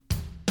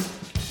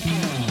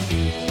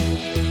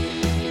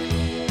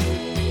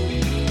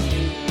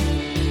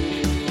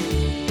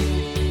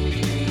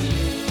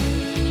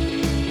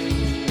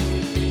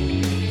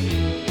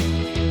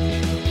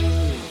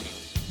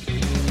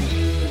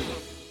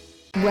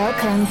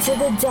Welcome to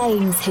the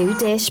Dames Who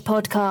Dish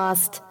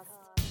podcast.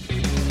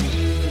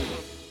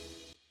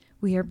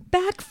 We are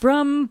back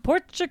from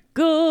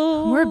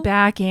Portugal. We're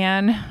back,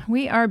 Anne.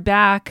 We are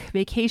back.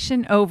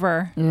 Vacation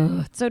over.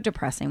 Ugh, it's so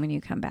depressing when you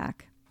come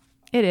back.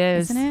 It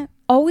is. Isn't it?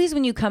 Always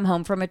when you come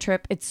home from a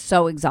trip, it's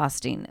so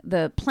exhausting.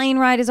 The plane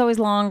ride is always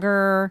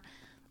longer.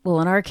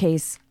 Well, in our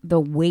case, the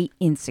wait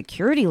in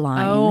security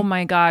line. Oh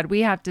my God.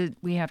 We have to,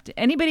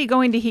 anybody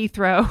going to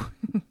Heathrow,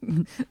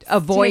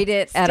 avoid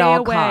it at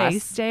all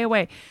costs. Stay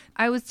away.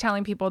 I was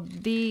telling people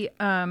Can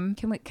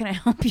I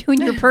help you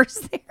in your purse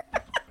there?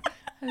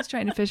 I was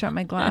trying to fish out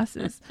my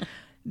glasses.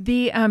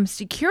 The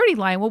security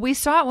line. Well, we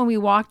saw it when we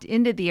walked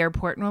into the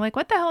airport, and we're like,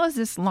 "What the hell is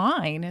this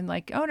line?" And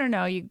like, "Oh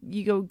no,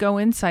 you go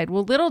inside."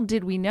 Well, little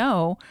did we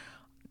know,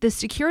 the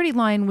security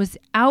line was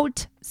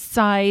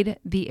outside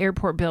the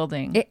airport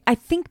building. I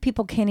think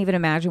people can't even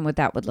imagine what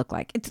that would look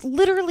like. It's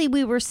literally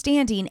we were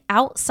standing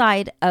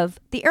outside of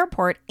the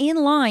airport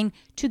in line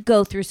to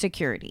go through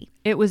security.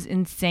 It was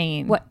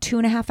insane. What,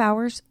 2.5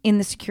 hours in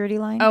the security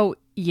line? Oh,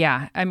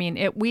 yeah. I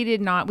mean,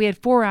 we had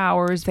 4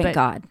 hours, Thank but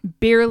God.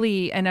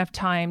 Barely enough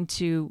time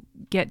to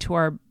get to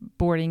our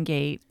boarding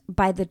gate.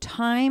 By the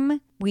time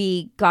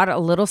we got a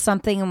little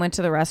something and went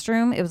to the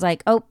restroom, it was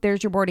like, oh,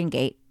 there's your boarding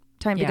gate.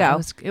 Time to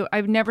go.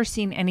 I've never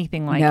seen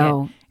anything like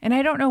No. it. And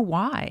I don't know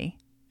why.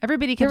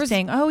 Everybody kept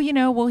saying, oh,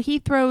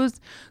 Heathrow's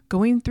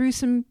going through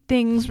some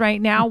things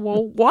right now.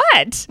 Well,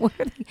 what?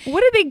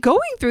 What are they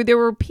going through? There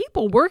were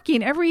people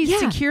working. Every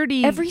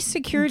security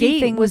gate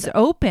thing was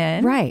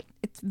open. Right.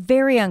 It's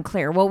very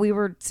unclear. Well, we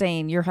were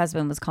saying your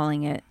husband was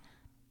calling it,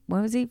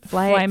 what was he?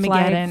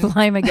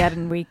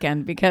 Flymageddon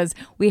weekend, because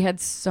we had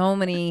so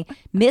many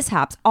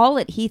mishaps all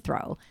at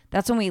Heathrow.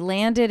 That's when we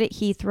landed at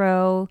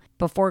Heathrow.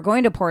 Before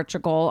going to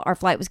Portugal, our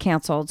flight was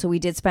canceled. So we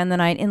did spend the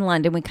night in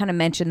London. We kind of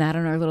mentioned that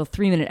in our little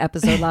 3-minute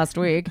episode last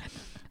week.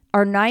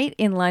 Our night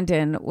in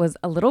London was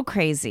a little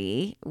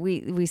crazy.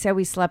 We said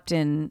we slept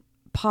in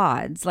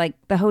pods, like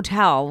the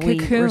hotel.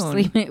 Cocoon. We were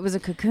sleeping. It was a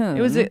cocoon.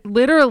 It was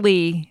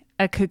literally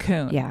a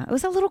cocoon. Yeah, it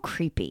was a little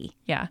creepy.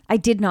 Yeah. I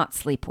did not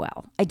sleep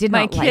well. I did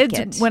not like it. My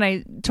kids, when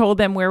I told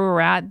them where we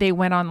were at, they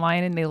went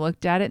online and they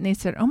looked at it and they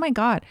said, oh my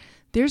God,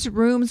 there's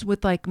rooms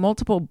with like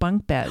multiple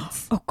bunk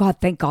beds. Oh God,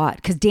 thank God.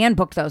 Because Dan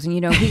booked those and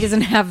he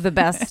doesn't have the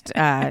best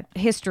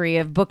history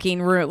of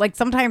booking room. Like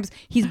sometimes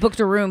he's booked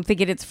a room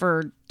thinking it's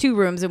for 2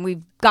 rooms and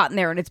we've gotten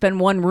there and it's been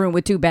 1 room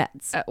with 2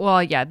 beds.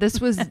 Well, yeah, this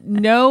was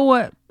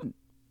no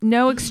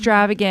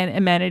extravagant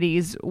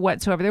amenities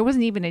whatsoever. There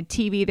wasn't even a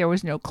TV. There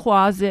was no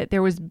closet.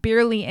 There was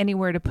barely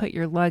anywhere to put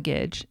your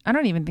luggage. I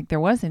don't even think there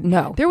wasn't.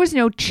 No. There was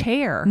no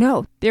chair.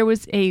 No. There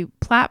was a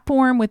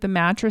platform with a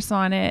mattress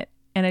on it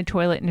and a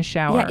toilet and a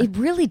shower. Yeah, it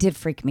really did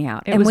freak me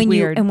out. It was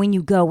weird. And when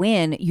you go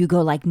in, you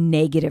go like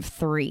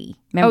 -3.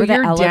 Remember the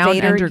you're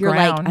elevator? down underground. You're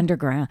like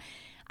underground.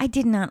 I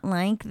did not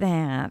like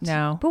that.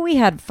 No. But we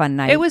had a fun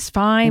night. It was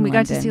fine. We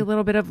got to London. see a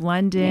little bit of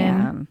London.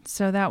 Yeah.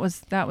 So that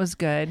was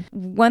good.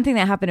 One thing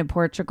that happened in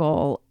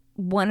Portugal,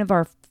 one of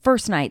our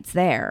first nights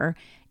there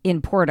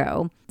in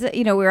Porto,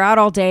 we were out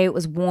all day. It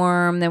was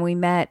warm. Then we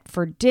met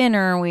for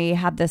dinner. We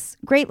had this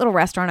great little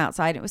restaurant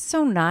outside. It was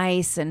so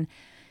nice. And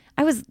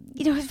I was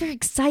very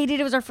excited.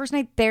 It was our first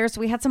night there. So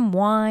we had some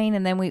wine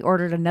and then we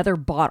ordered another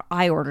bottle.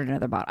 I ordered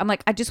another bottle. I'm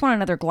like, I just want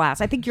another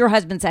glass. I think your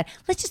husband said,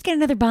 let's just get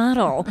another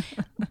bottle.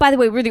 By the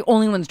way, we're the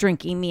only ones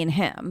drinking, me and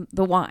him,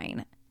 the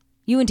wine.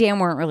 You and Dan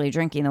weren't really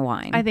drinking the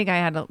wine. I think I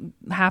had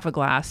half a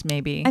glass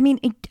maybe. I mean,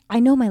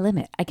 I know my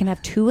limit. I can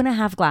have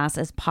 2.5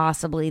 glasses,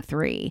 possibly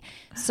 3.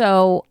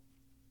 So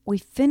we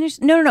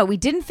finished. No, we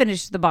didn't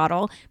finish the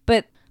bottle.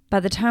 But by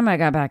the time I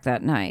got back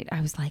that night,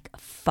 I was like,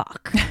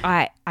 fuck,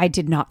 I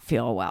did not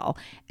feel well.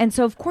 And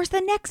so, of course,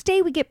 the next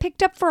day we get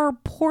picked up for our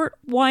port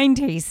wine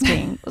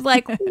tasting. It was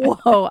like,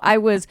 whoa, I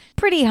was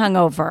pretty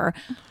hungover,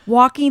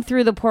 walking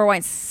through the port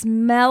wine,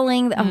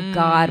 smelling, oh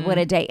God, what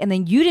a day. And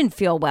then you didn't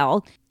feel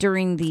well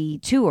during the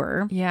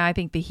tour. Yeah, I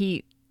think the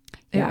heat.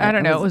 Yeah, I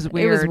don't know. It was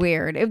weird. It was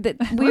weird.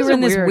 We were in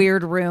this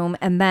weird room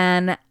and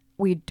then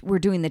we were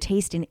doing the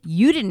tasting.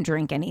 You didn't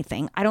drink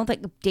anything. I don't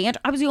think Dan,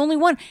 I was the only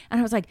one. And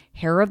I was like,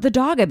 hair of the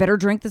dog, I better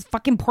drink this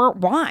fucking port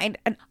wine.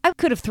 And I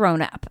could have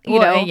thrown up, you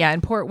know? Yeah,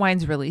 and port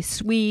wine's really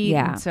sweet.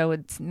 Yeah. And so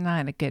it's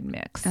not a good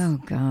mix. Oh,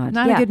 God.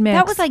 Not a good mix.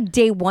 That was like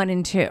day 1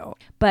 and 2.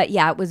 But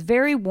yeah, it was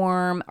very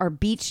warm. Our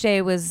beach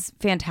day was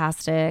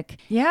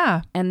fantastic.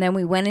 Yeah. And then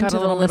we went Got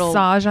into a little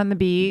massage on the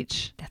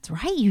beach. That's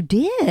right, you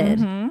did.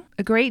 Mm-hmm.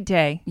 A great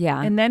day.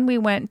 Yeah. And then we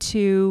went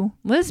to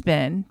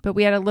Lisbon, but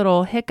we had a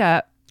little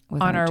hiccup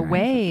on our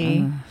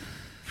way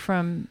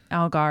from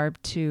Algarve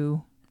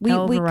to We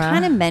Elvira.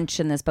 kind of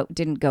mentioned this, but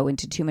didn't go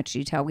into too much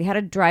detail. We had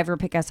a driver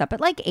pick us up at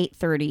like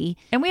 8:30.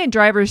 And we had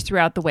drivers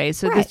throughout the way.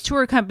 So Right. this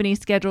tour company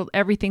scheduled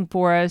everything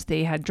for us.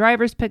 They had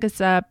drivers pick us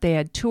up. They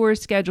had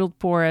tours scheduled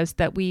for us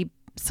that we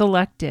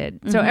selected.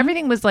 So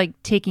everything was like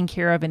taken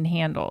care of and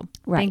handled.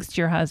 Right. Thanks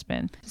to your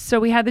husband. So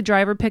we had the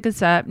driver pick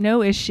us up.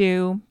 No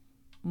issue.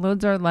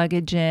 Loads our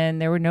luggage in.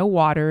 There were no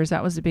waters.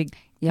 That was a big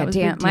Yeah, That was a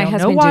Dan, big my deal.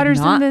 husband no waters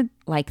did not in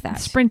like that.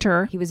 the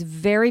Sprinter. He was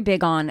very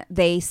big on,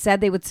 they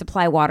said they would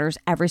supply waters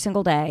every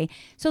single day.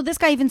 So this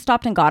guy even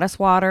stopped and got us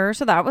water.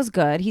 So that was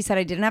good. He said,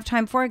 I didn't have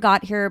time before I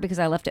got here because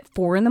I left at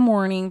 4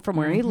 a.m. from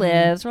where he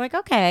lives. We're like,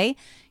 okay.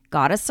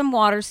 Got us some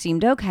water.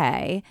 Seemed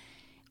okay.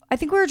 I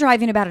think we were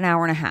driving about an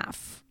hour and a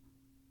half.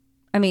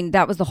 I mean,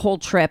 that was the whole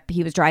trip.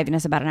 He was driving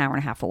us about an hour and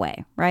a half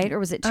away, right? Or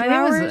was it 2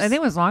 hours? I think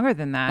it was longer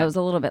than that. It was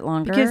a little bit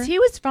longer. Because he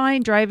was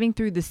fine driving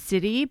through the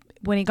city.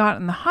 When he got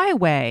on the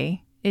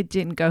highway, it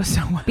didn't go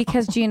so well.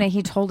 Because, Gina,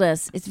 he told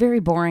us it's very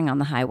boring on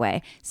the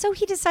highway. So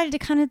he decided to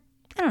kind of,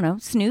 I don't know,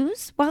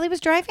 snooze while he was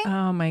driving.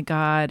 Oh, my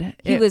God.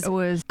 He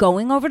was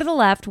going over to the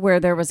left where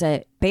there was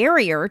a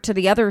barrier to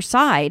the other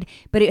side,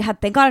 but it had,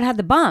 thank God it had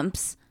the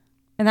bumps.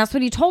 And that's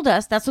what he told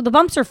us. That's what the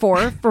bumps are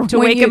for to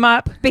wake him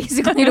up.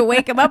 Basically, to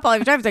wake him up while he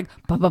was driving. It's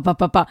like, ba, ba, ba,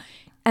 ba, ba.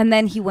 And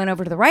then he went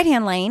over to the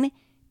right-hand lane.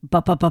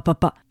 Ba, ba, ba, ba,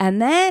 ba.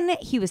 And then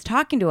he was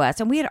talking to us.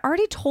 And we had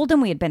already told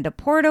him we had been to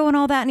Porto and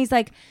all that. And he's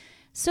like,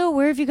 so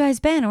where have you guys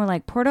been? And we're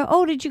like, Porto.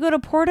 Oh, did you go to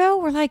Porto?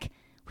 We're like,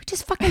 we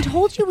just fucking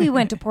told you we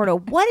went to Porto.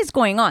 What is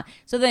going on?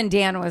 So then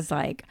Dan was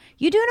like,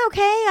 you doing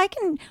okay? I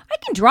can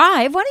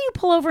drive. Why don't you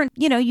pull over and,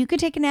 you could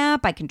take a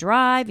nap. I can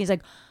drive. He's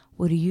like,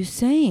 what are you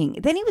saying?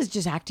 Then he was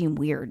just acting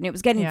weird and it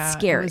was getting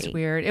scary. It was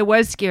weird. It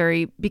was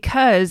scary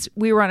because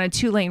we were on a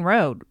 2-lane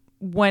road,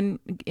 one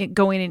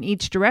going in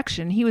each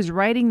direction. He was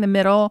riding the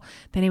middle,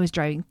 then he was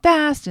driving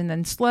fast and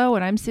then slow.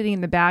 And I'm sitting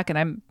in the back and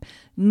I'm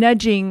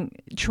nudging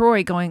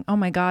Troy going, oh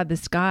my God,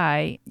 this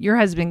guy, your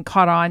husband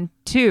caught on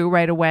too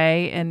right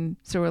away. And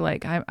so we're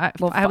like,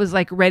 I was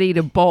like ready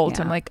to bolt.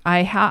 Yeah. I'm like,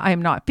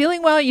 I'm not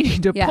feeling well. You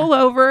need to pull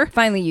over.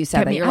 Finally, you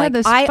said that. You're like,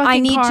 I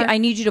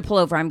need you to pull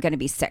over. I'm going to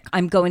be sick.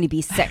 I'm going to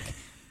be sick.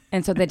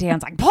 And so the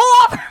Dan's like, pull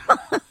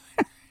over.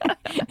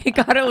 It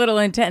got a little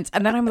intense.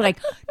 And then I'm like,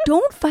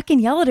 don't fucking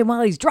yell at him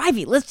while he's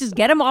driving. Let's just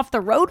get him off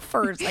the road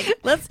first. Like,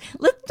 let's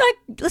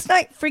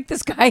not freak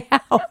this guy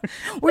out.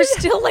 We're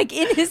still like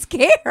in his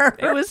care.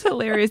 It was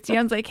hilarious.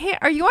 Dan's like, hey,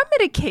 are you on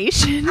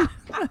medication?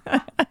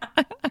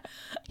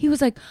 He was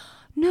like,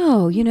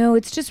 no,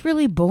 it's just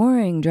really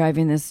boring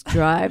driving this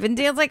drive. And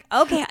Dan's like,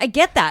 okay, I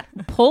get that.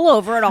 Pull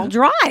over and I'll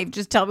drive.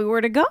 Just tell me where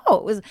to go.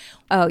 It was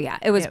bad.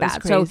 It was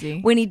crazy.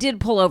 So when he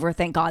did pull over,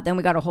 thank God, then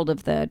we got a hold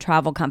of the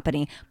travel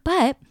company.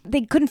 But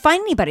they couldn't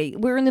find anybody.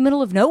 We were in the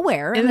middle of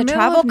nowhere. And the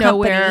travel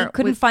company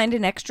couldn't find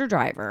an extra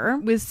driver.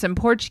 With some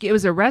Portuguese, it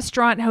was a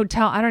restaurant,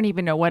 hotel. I don't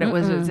even know what it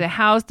was. It was a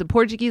house. The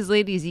Portuguese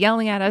lady's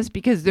yelling at us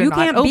because they're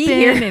not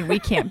open and we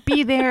can't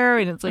be there.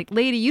 And it's like,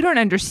 lady, you don't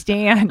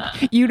understand.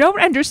 You don't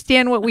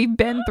understand what we've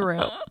been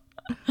through.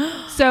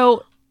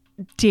 So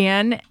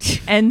Dan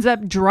ends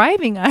up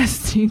driving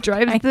us. He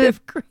drives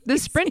the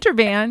Sprinter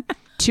van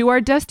to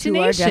our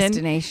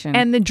destination.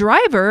 And the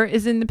driver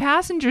is in the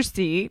passenger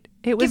seat.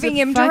 It was giving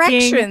him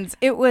directions.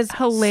 It was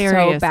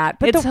hilarious. So bad.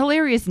 But it's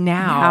hilarious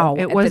now.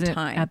 It wasn't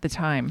at the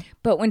time.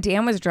 But when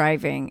Dan was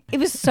driving, it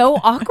was so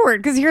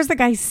awkward because here's the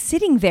guy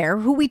sitting there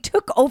who we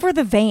took over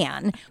the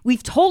van.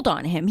 We've told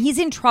on him. He's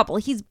in trouble.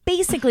 He's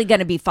basically going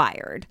to be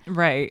fired.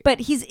 Right. But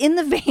he's in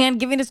the van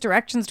giving us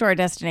directions to our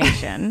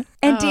destination.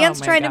 And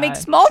Dan's trying to make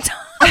small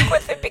talk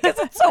with him because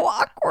it's so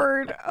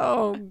awkward.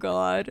 Oh,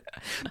 God.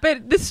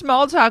 But the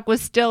small talk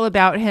was still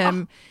about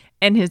him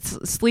and his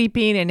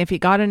sleeping and if he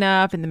got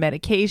enough and the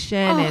medication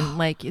and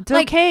like, it's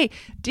okay.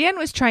 Dan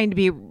was trying to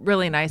be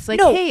really nice. Like,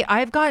 hey,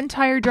 I've gotten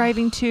tired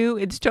driving too.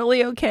 It's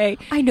totally okay.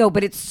 I know,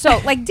 but it's so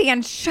like,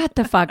 Dan, shut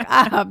the fuck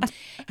up.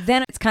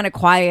 Then it's kind of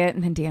quiet.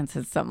 And then Dan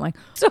says something like,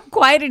 so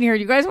quiet in here.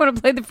 You guys want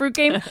to play the fruit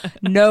game?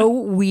 No,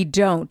 we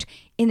don't.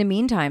 In the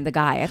meantime, the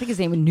guy, I think his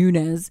name was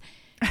Nunez,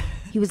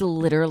 he was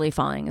literally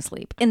falling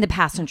asleep in the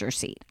passenger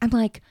seat. I'm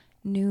like,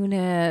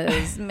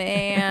 Nunez,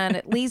 man,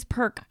 at least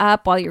perk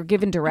up while you're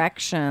giving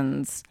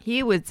directions.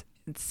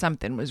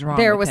 Something was wrong.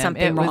 There was him.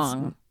 something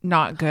wrong. Was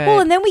not good. Well,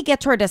 and then we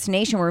get to our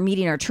destination. We're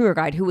meeting our tour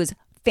guide who was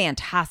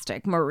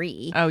fantastic,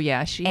 Marie. Oh,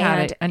 yeah. She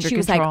had it under she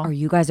control. Was like, are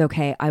you guys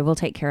okay? I will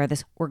take care of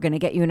this. We're going to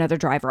get you another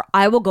driver.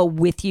 I will go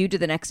with you to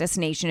the next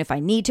destination if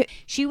I need to.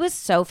 She was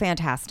so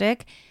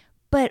fantastic.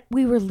 But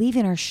we were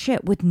leaving our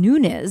shit with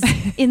Nunez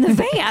in the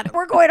van.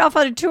 We're going off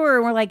on a tour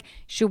and we're like,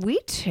 should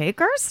we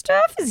take our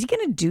stuff? Is he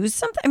going to do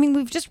something? I mean,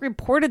 we've just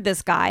reported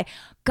this guy.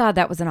 God,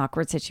 that was an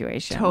awkward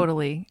situation.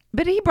 Totally.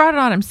 But he brought it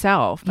on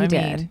himself. He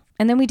did.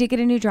 And then we did get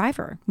a new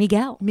driver,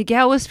 Miguel.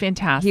 Miguel was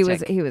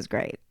fantastic. He was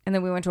great. And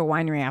then we went to a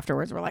winery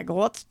afterwards. We're like,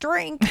 let's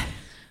drink.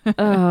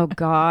 Oh,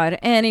 God.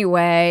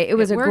 Anyway, it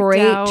was a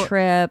great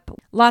trip.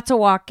 Lots of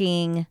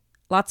walking,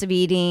 lots of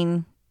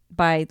eating.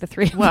 By the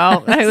three of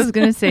us. I was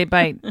going to say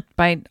by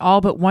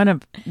all but one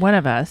of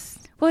us.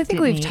 Well, I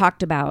think we've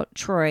talked about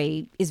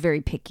Troy is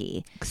very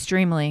picky.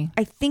 Extremely.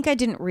 I think I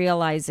didn't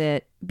realize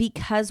it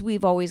because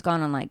we've always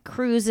gone on like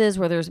cruises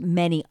where there's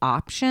many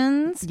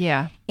options.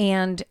 Yeah.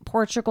 And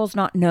Portugal's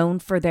not known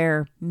for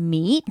their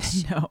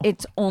meat. No.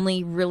 It's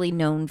only really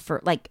known for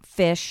like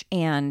fish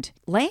and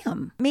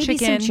lamb. Maybe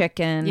some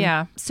chicken.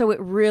 Yeah. So it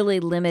really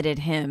limited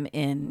him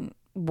in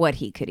what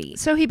he could eat.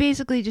 So he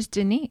basically just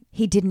didn't eat.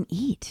 He didn't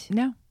eat.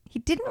 No. He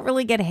didn't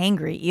really get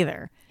hangry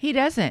either. He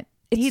doesn't.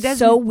 It's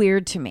so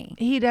weird to me.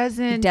 He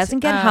doesn't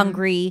get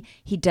hungry.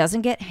 He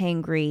doesn't get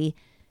hangry.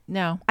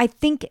 No. I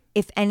think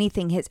if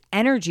anything, his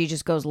energy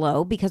just goes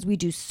low because we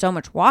do so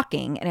much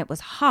walking and it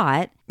was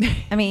hot.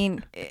 I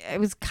mean, it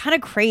was kind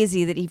of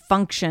crazy that he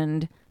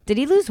functioned. Did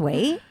he lose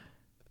weight?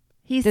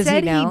 He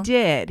said he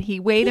did. He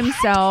weighed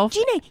himself.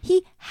 Gina,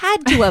 he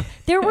had to have.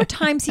 There were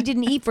times he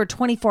didn't eat for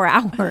 24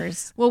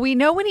 hours. Well, we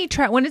know when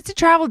it's a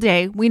travel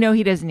day, we know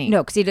he doesn't eat.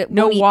 No, because he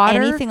won't eat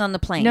anything on the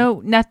plane.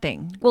 No,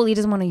 nothing. Well, he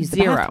doesn't want to use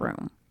the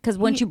bathroom. Because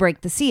once you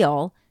break the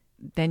seal,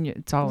 then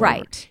it's all right.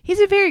 Over. He's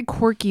a very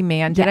quirky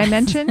man. Did I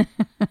mention?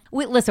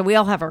 Listen, we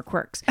all have our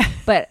quirks,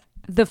 but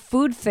the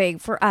food thing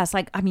for us,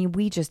 like, I mean,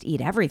 we just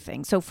eat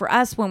everything. So for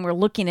us, when we're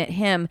looking at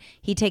him,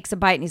 he takes a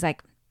bite and he's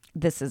like,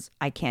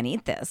 I can't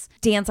eat this.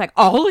 Dan's like,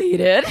 I'll eat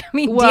it. I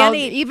mean, Dan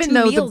ate even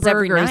though the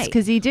burgers,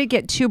 because he did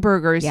get 2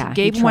 burgers. Yeah, he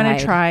gave one a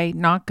try,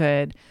 not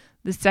good.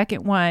 The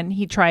second one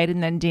he tried,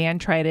 and then Dan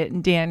tried it,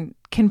 and Dan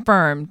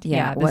confirmed,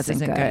 this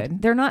isn't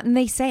good. They're not, and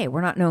they say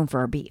we're not known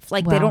for our beef.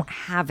 Like, they don't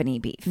have any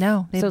beef.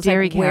 No, they have so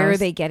dairy cows. Where are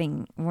they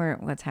getting?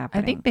 What's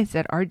happening? I think they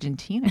said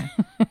Argentina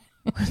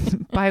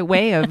by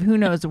way of who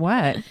knows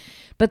what.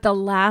 But the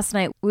last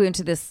night we went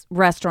to this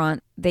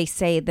restaurant, they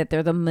say that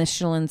they're the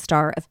Michelin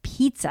star of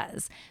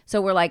pizzas. So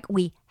we're like,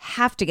 we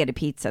have to get a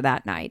pizza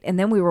that night. And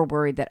then we were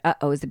worried that,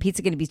 is the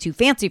pizza going to be too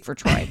fancy for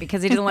Troy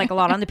because he doesn't like a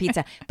lot on the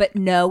pizza. But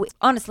no,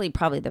 honestly,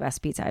 probably the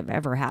best pizza I've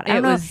ever had. I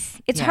don't know.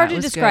 It's hard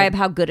to describe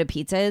how good a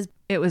pizza is.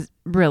 It was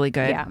really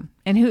good. Yeah.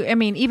 And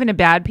even a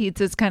bad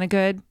pizza is kind of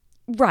good.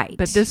 Right.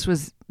 But this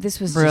was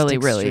really,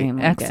 really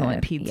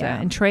excellent pizza. Yeah.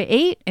 And Troy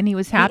ate and he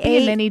was happy,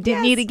 and then he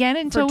didn't eat again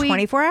until for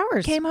 24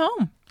 hours. Came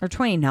home. Or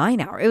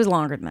 29 hours. It was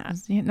longer than that.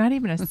 Not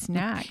even a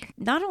snack.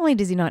 Not only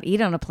does he not eat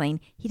on a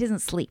plane, he doesn't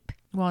sleep.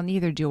 Well,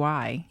 neither do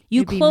I.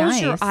 You close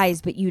your eyes,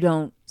 but you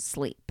don't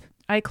sleep.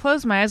 I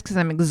close my eyes because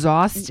I'm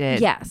exhausted.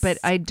 Yes. But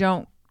I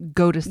don't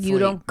go to sleep. You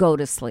don't go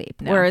to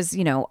sleep. No. Whereas,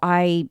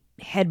 I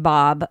head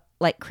bob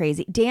like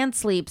crazy. Dan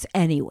sleeps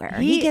anywhere.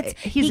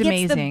 He's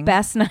amazing. The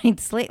best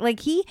night's sleep. Like,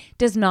 he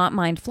does not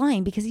mind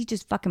flying because he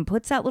just fucking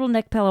puts that little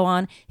neck pillow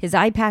on, his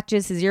eye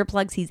patches, his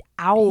earplugs. He's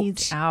out.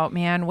 He's out,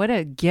 man. What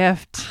a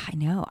gift. I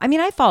know. I mean,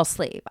 I fall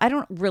asleep. I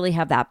don't really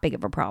have that big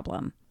of a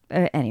problem.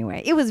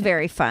 Anyway, it was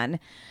very fun.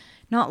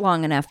 Not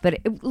long enough, but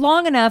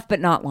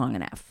not long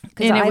enough.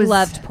 Because I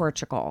loved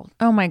Portugal.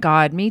 Oh my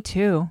God, me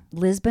too.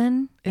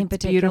 Lisbon in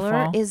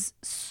particular is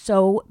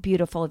so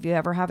beautiful. If you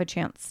ever have a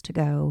chance to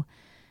go.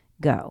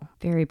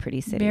 Very pretty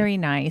city. Very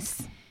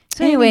nice.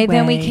 So anyway,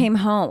 then we came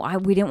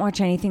home. We didn't watch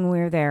anything when we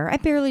were there. I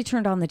barely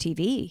turned on the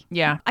TV.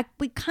 Yeah.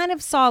 We kind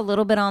of saw a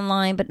little bit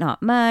online, but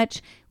not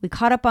much. We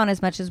caught up on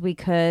as much as we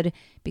could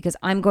because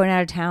I'm going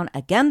out of town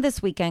again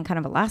this weekend, kind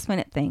of a last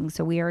minute thing.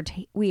 So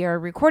we are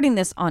recording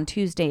this on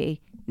Tuesday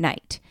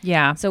night.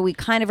 Yeah. So we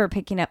kind of are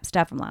picking up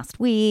stuff from last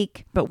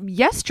week. But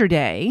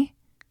yesterday,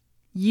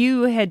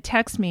 you had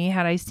texted me,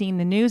 had I seen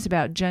the news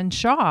about Jen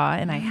Shaw,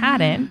 and I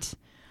hadn't.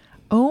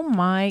 Oh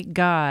my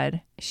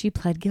God. She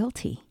pled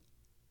guilty.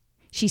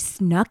 She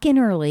snuck in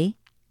early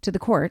to the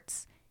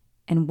courts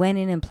and went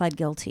in and pled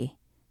guilty.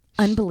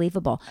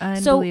 Unbelievable.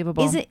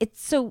 Unbelievable.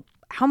 So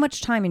how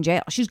much time in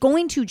jail? She's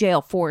going to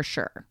jail for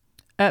sure.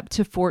 Up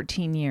to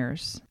 14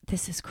 years.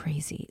 This is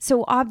crazy.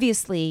 So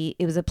obviously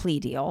it was a plea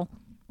deal.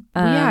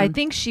 Yeah, I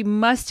think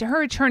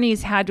her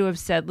attorneys had to have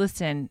said,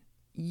 listen,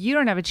 you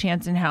don't have a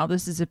chance in hell.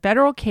 This is a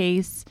federal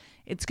case.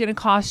 It's going to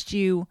cost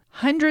you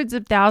hundreds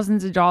of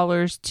thousands of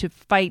dollars to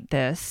fight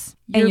this.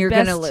 And you're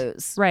going to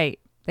lose. Right.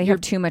 They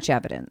have too much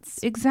evidence.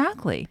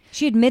 Exactly.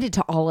 She admitted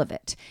to all of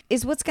it.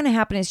 What's going to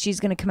happen is she's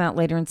going to come out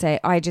later and say,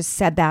 I just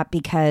said that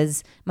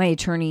because my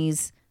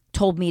attorneys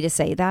told me to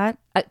say that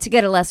to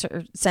get a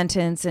lesser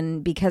sentence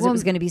and because it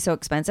was going to be so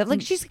expensive.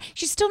 Like, she's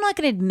still not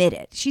going to admit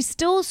it. She's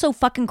still so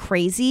fucking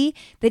crazy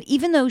that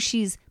even though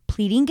she's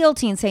pleading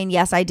guilty and saying,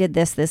 yes, I did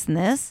this, this, and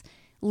this,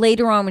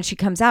 later on when she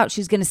comes out,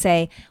 she's going to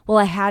say, well,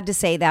 I had to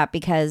say that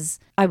because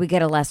I would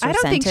get a lesser sentence.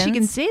 I don't think she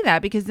can say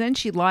that because then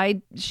she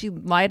lied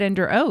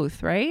under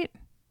oath, right?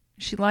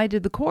 She lied to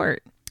the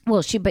court.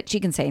 Well, but she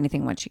can say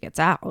anything once she gets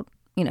out.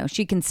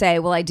 She can say,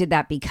 well, I did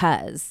that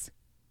because.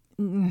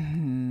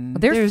 Mm-hmm.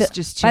 There's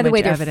just too by the much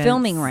way, they're evidence.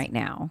 filming right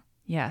now.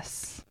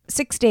 Yes.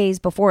 6 days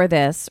before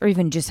this, or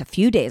even just a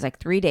few days, like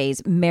 3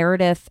 days,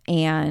 Meredith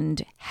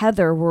and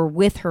Heather were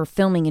with her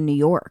filming in New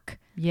York.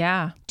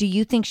 Yeah. Do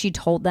you think she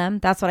told them?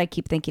 That's what I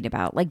keep thinking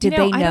about. Like, did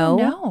they know? I don't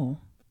know.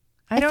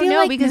 I don't know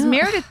like because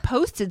Meredith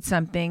posted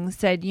something,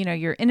 said,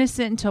 you're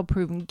innocent until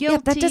proven guilty.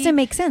 Yeah, that doesn't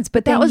make sense.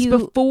 But that was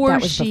before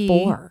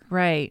before.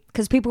 Right.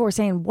 Because people were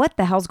saying, what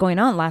the hell's going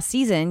on? Last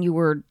season, you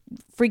were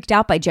freaked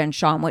out by Jen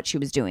Shaw and what she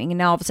was doing. And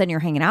now all of a sudden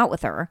you're hanging out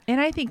with her.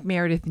 And I think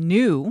Meredith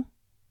knew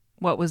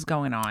what was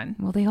going on.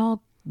 Well, they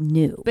all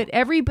knew. But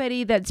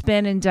everybody that's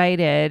been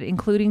indicted,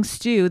 including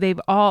Stu,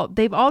 they've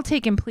all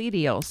taken plea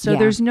deals. So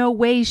there's no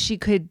way she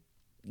could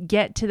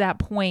get to that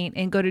point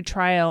and go to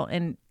trial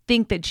and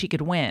think that she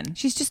could win.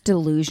 She's just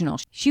delusional.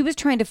 She was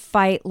trying to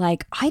fight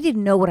like, I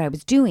didn't know what I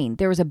was doing.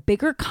 There was a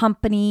bigger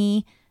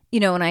company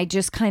and I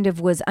just kind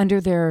of was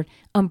under their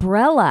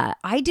umbrella.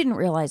 I didn't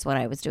realize what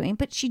I was doing,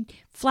 but she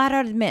flat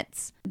out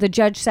admits. The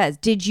judge says,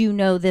 did you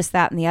know this,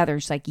 that, and the other?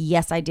 She's like,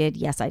 yes, I did.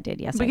 Yes, I did.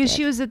 Yes, I did. Because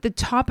she was at the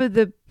top of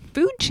the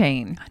food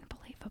chain.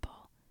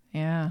 Unbelievable.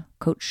 Yeah.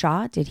 Coach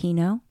Shaw, did he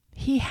know?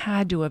 He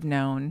had to have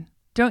known.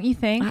 Don't you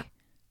think?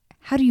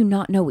 How do you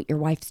not know what your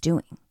wife's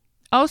doing?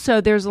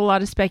 Also, there's a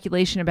lot of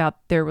speculation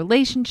about their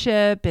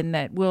relationship and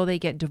that will they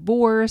get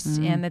divorced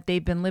and that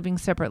they've been living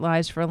separate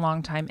lives for a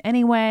long time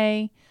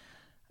anyway.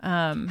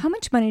 How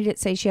much money did it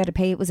say she had to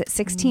pay? Was it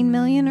 16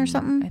 million or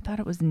something? I thought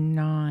it was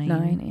 9.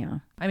 9, yeah.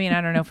 I mean,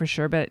 I don't know for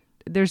sure, but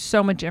there's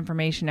so much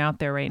information out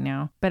there right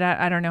now. But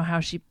I don't know how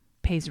she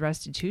pays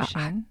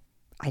restitution.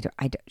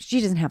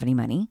 She doesn't have any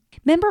money.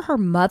 Remember her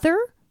mother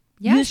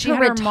used she her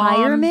had her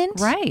retirement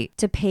mom, right,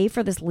 to pay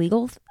for this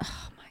legal.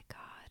 Oh my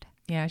God.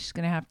 Yeah, she's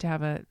going to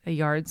have a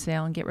yard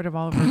sale and get rid of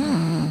all of her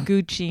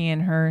Gucci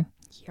and her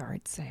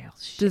yard sale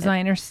shit.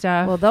 Designer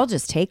stuff. Well, they'll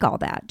just take all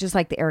that, just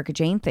like the Erica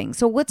Jane thing.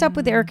 So what's up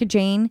with Erica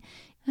Jane?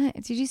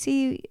 Did you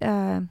see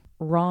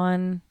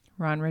Ron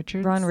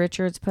Richards? Ron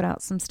Richards put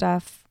out some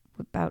stuff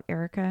about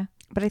Erica.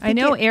 But I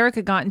know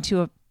Erica got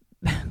into a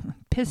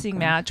pissing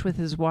match with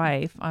his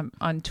wife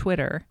on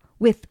Twitter.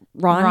 With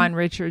Ron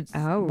Richards'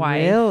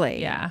 wife.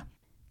 Really? Yeah.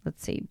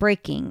 Let's see.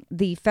 Breaking.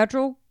 The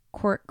federal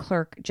court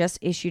clerk just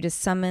issued a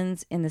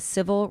summons in the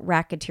civil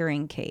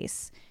racketeering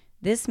case.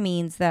 This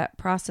means that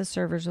process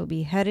servers will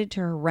be headed to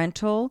her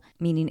rental,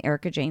 meaning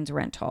Erica Jane's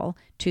rental,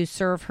 to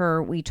serve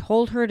her. We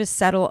told her to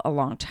settle a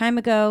long time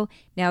ago.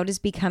 Now it is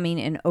becoming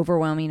an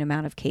overwhelming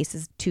amount of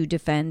cases to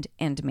defend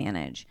and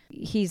manage.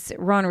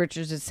 Ron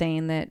Richards is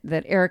saying that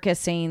Erica is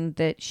saying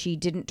that she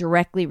didn't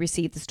directly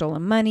receive the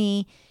stolen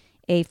money.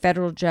 A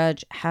federal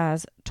judge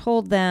has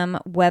told them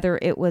whether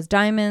it was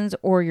diamonds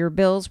or your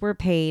bills were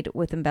paid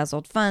with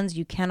embezzled funds,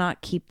 you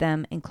cannot keep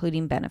them,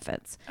 including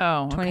benefits.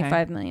 Oh, okay.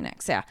 25 million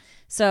X. Yeah.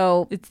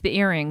 So it's the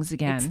earrings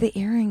again. It's the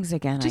earrings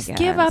again, Just I guess.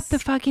 give up the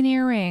fucking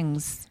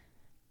earrings.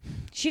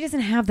 She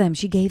doesn't have them.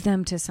 She gave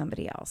them to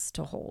somebody else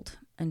to hold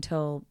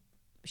until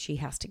she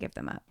has to give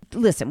them up.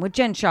 Listen, what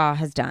Jen Shah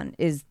has done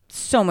is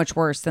so much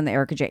worse than the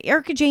Erica Jane.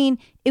 Erica Jane,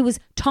 it was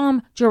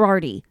Tom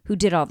Girardi who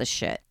did all this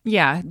shit.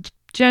 Yeah.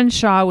 Jen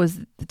Shah was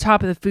the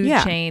top of the food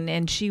chain,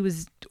 and she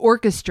was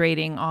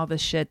orchestrating all the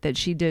shit that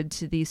she did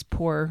to these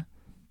poor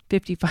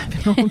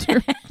 55 and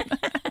older.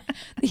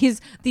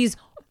 these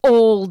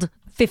old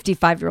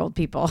 55-year-old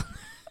people.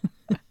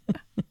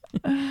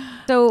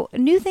 So a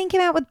new thing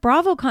came out with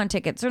BravoCon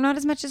tickets. They're not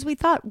as much as we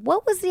thought.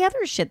 What was the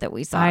other shit that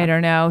we saw? I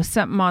don't know.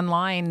 Something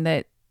online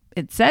that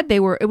it said it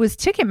was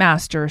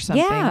Ticketmaster or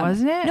something,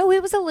 wasn't it? No,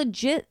 it was a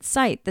legit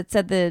site that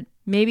said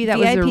maybe that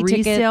VIP was a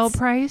resale tickets,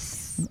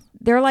 price.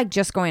 They're like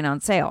just going on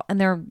sale, and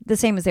they're the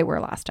same as they were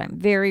last time.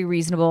 Very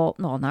reasonable.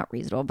 No, not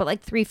reasonable, but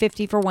like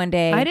 $350 for one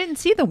day. I didn't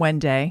see the one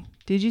day.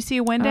 Did you see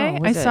a one day?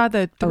 I saw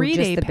the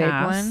 3-day just the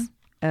pass. Big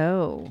one?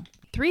 Oh.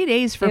 3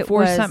 days for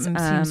 $4-something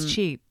seems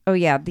cheap. Oh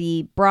yeah,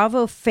 the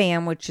Bravo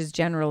Fam, which is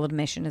general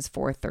admission, is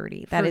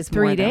 $430. That is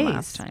 3 more days. than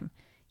last time.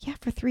 Yeah,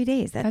 for 3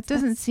 days. That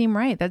doesn't seem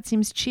right. That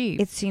seems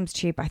cheap. It seems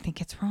cheap. I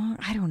think it's wrong.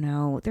 I don't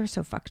know. They're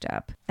so fucked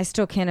up. I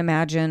still can't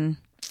imagine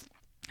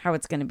how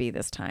it's going to be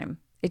this time.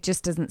 It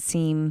just doesn't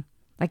seem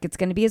like it's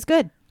going to be as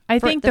good. I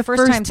think the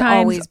first time's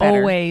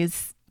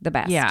always the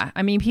best. Yeah.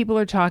 I mean, people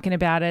are talking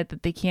about it,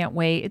 that they can't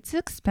wait. It's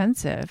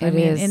expensive. It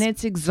is. And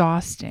it's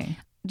exhausting.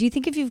 Do you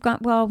think if you've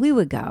got, well, we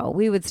would go.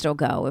 We would still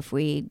go if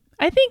we.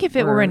 I think if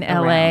it were in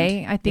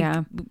LA, I think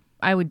Yeah.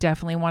 I would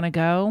definitely want to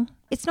go.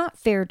 It's not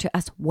fair to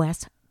us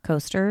West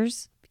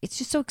Coasters. It's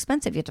just so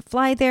expensive. You have to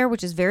fly there,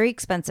 which is very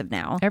expensive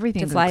now.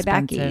 Everything's to fly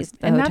expensive. back east.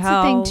 And that's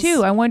the thing hotels.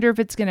 too. I wonder if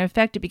it's going to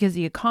affect it because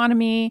the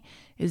economy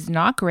is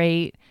not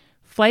great.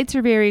 Flights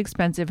are very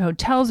expensive.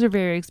 Hotels are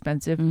very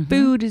expensive.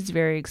 Food is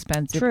very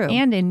expensive. True.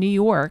 And in New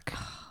York.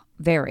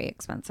 Very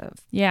expensive.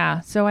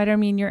 Yeah. So I don't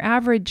mean your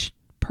average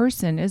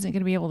person isn't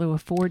going to be able to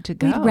afford to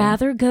go. We'd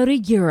rather go to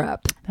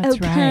Europe. That's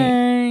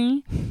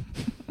right.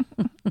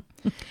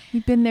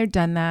 You've been there,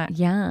 done that.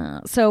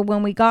 Yeah. So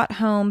when we got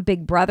home,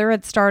 Big Brother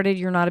had started.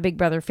 You're not a Big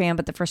Brother fan,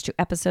 but the first 2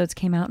 episodes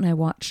came out and I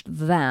watched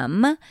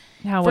them.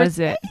 How was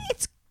it?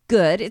 It's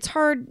good. It's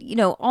hard,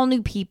 all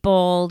new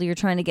people. You're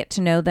trying to get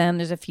to know them.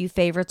 There's a few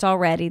favorites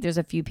already. There's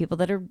a few people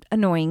that are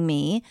annoying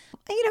me.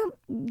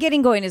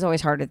 Getting going is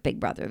always hard with Big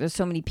Brother. There's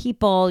so many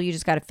people. You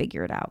just got to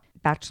figure it out.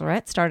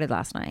 Bachelorette started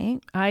last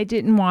night. I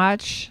didn't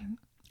watch.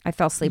 I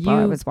fell asleep while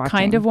I was watching.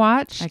 Kind of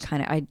watched?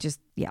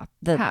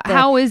 The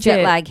how is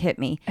jet it? lag hit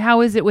me.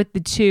 How is it with the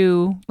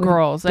 2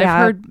 girls? I've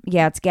heard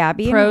it's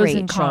Gabby pros and Rachel.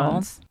 and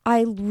cons.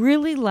 I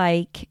really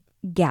like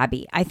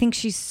Gabby. I think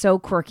she's so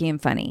quirky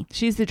and funny.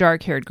 She's the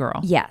dark-haired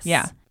girl. Yes.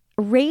 Yeah.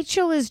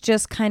 Rachel is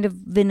just kind of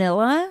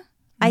vanilla.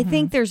 I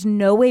think there's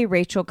no way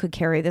Rachel could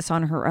carry this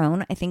on her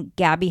own. I think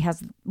Gabby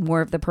has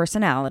more of the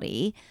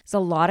personality. There's a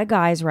lot of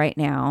guys right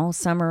now.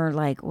 Some are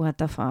like, what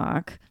the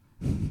fuck?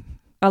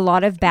 A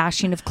lot of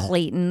bashing of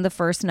Clayton the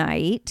first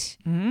night.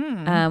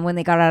 When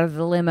they got out of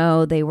the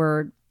limo, they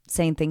were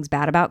saying things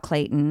bad about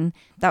Clayton.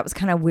 That was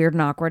kind of weird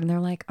and awkward. And they're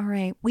like, all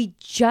right, we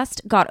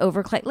just got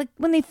over Clayton. Like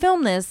when they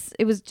filmed this,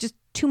 it was just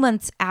 2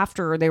 months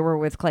after they were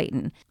with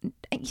Clayton.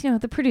 You know,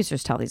 the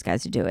producers tell these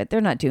guys to do it.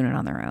 They're not doing it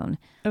on their own.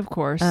 Of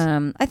course.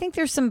 I think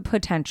there's some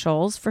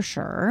potentials for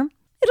sure.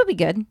 It'll be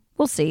good.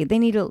 We'll see.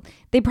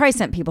 They probably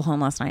sent people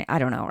home last night. I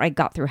don't know. I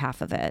got through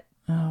half of it.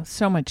 Oh,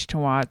 so much to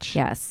watch.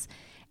 Yes.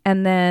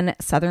 And then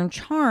Southern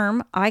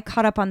Charm, I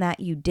caught up on that.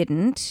 You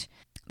didn't.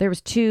 There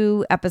was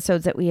 2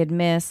 episodes that we had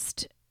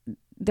missed.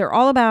 They're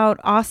all about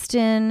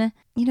Austin.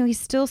 You know, he's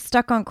still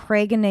stuck on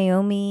Craig and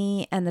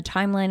Naomi and the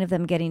timeline of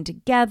them getting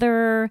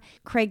together.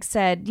 Craig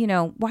said, you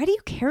know, why do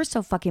you care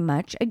so fucking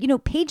much? You know,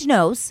 Paige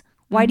knows.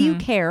 Why do you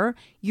care?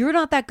 You're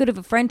not that good of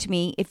a friend to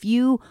me. If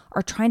you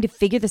are trying to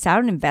figure this out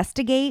and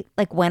investigate,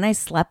 like when I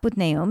slept with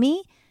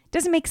Naomi, it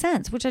doesn't make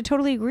sense, which I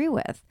totally agree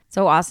with.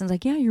 So Austin's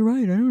like, yeah, you're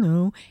right. I don't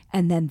know.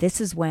 And then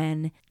this is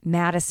when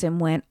Madison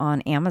went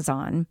on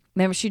Amazon.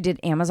 Remember she did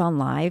Amazon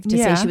Live to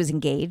say she was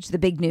engaged, the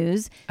big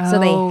news. So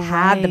they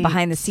had the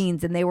behind the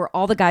scenes and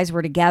all the guys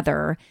were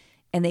together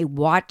and they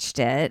watched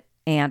it.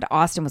 And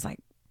Austin was like,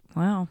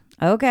 wow,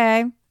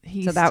 okay.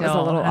 So that was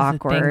a little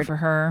awkward a thing for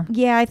her.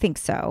 Yeah, I think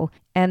so.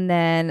 And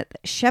then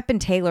Shep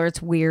and Taylor,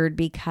 it's weird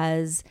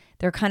because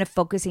they're kind of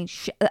focusing.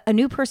 A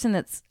new person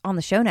that's on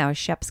the show now is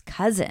Shep's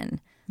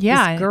cousin.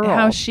 Yeah, this girl.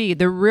 How's she?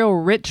 The real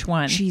rich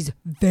one. She's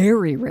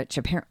very rich,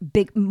 apparently,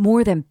 big,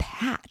 more than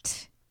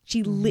Pat.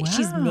 She's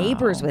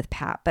neighbors with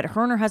Pat, but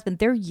her and her husband,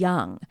 they're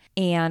young.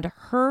 And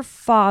her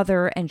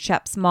father and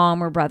Shep's mom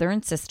were brother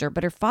and sister,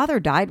 but her father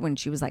died when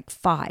she was like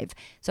 5.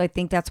 So I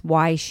think that's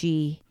why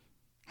she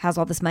has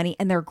all this money.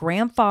 And their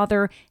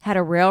grandfather had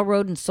a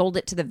railroad and sold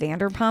it to the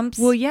Vanderpumps.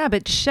 Well, yeah,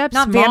 but Shep's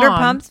not mom,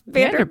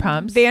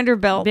 Vanderpumps.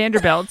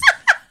 Vanderbilts.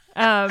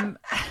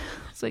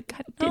 It's like,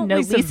 I didn't know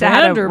Lisa Lisa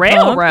had a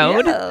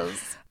railroad.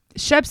 Yes.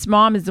 Shep's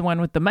mom is the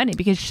one with the money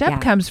because Shep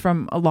comes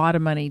from a lot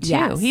of money too.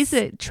 Yes. He's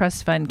a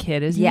trust fund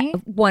kid, isn't he?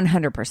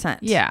 100%.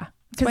 Yeah.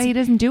 That's why he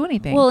doesn't do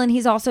anything. Well, and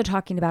he's also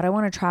talking about, I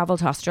want to travel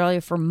to Australia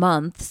for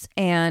months.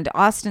 And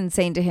Austin's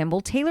saying to him,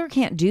 well, Taylor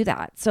can't do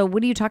that. So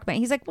what are you talking about?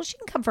 He's like, well, she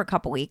can come for a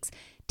couple weeks.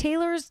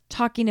 Taylor's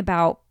talking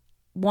about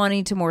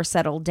wanting to more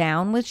settle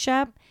down with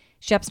Shep.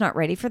 Shep's not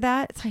ready for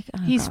that. It's like,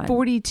 oh, he's God.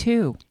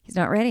 42. He's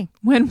not ready.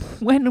 When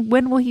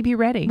will he be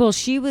ready? Well,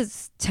 she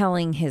was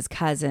telling his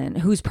cousin,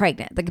 who's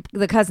pregnant.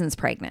 The cousin's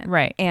pregnant.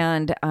 Right.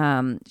 And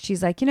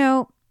she's like, you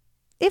know,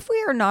 if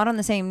we are not on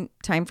the same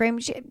time frame,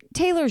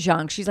 Taylor's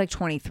young. She's like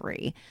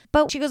 23.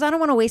 But she goes, I don't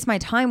want to waste my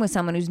time with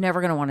someone who's never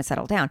going to want to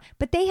settle down.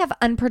 But they have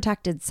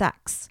unprotected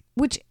sex,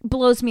 which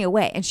blows me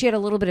away. And she had a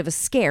little bit of a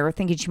scare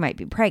thinking she might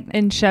be pregnant.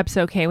 And Shep's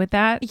okay with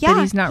that? Yeah.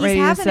 That he's not ready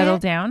to settle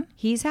down?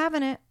 He's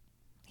having it.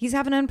 He's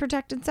having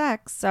unprotected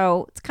sex.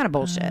 So it's kind of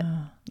bullshit.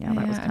 That was kind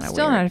of weird. I'm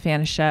still not a fan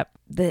of Shep.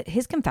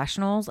 His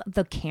confessionals,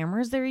 the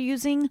cameras they're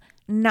using,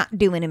 not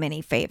doing him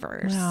any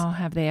favors. Well,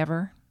 have they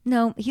ever?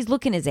 No, he's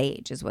looking his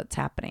age is what's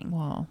happening.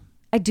 Well,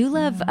 I do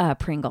love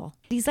Pringle.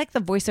 He's like the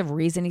voice of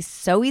reason. He's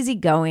so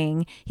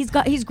easygoing.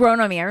 He's grown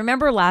on me. I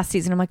remember last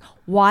season, I'm like,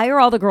 why are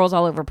all the girls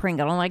all over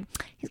Pringle? I'm like,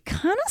 he's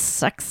kind of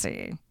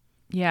sexy.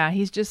 Yeah,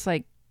 he's just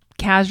like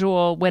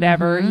casual,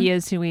 whatever. He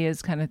is who he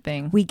is kind of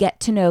thing. We get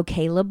to know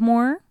Caleb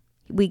more.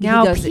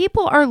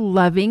 People are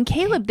loving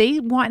Caleb. They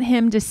want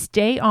him to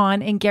stay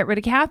on and get rid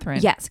of Catherine.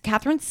 Yes,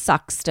 Catherine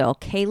sucks still.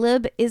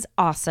 Caleb is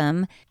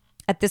awesome.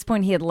 At this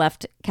point, he had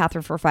left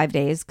Catherine for 5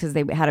 days because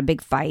they had a big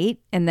fight,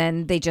 and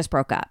then they just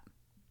broke up.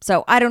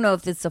 So I don't know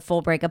if it's a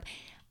full breakup.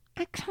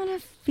 I kind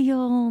of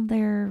feel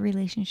their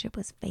relationship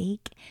was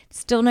fake.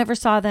 Still never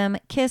saw them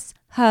kiss,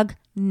 hug,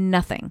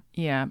 nothing.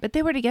 Yeah, but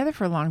they were together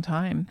for a long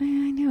time. I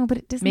know, but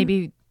it doesn't.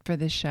 Maybe for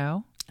this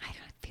show. I don't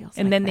feel.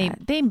 And like then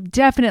they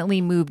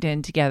definitely moved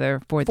in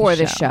together for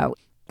the show.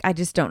 I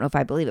just don't know if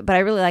I believe it, but I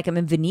really like him.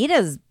 And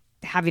Vanita's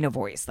having a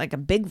voice, like a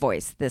big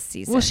voice this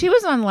season. Well, she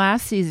was on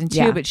last season too,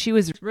 Yeah. but she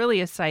was really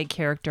a side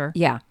character.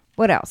 Yeah.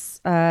 What else?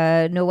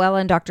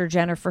 Noella and Dr.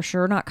 Jen are for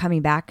sure not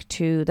coming back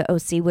to the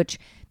OC, which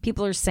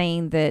people are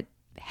saying that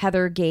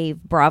Heather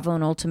gave Bravo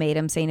an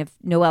ultimatum saying if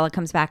Noella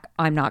comes back,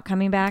 I'm not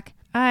coming back.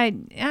 I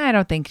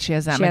don't think she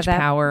has that much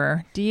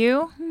power. Do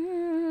you?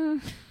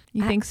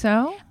 You think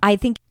so? I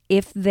think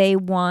if they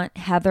want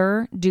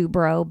Heather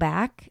Dubrow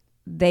back,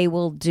 they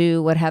will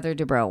do what Heather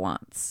Dubrow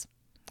wants.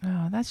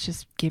 Oh, that's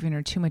just giving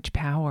her too much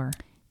power.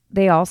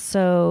 They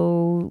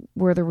also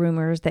were the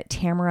rumors that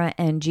Tamara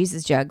and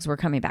Jesus Jugs were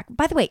coming back.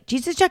 By the way,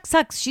 Jesus Jugs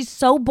sucks. She's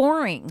so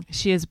boring.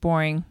 She is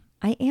boring.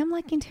 I am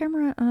liking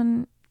Tamara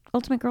on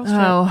Ultimate Girls Trip.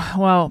 Oh,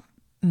 well,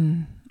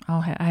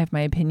 I have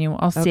my opinion.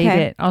 I'll save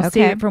it. I'll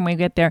save it for when we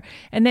get there.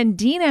 And then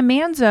Dina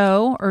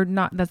Manzo, or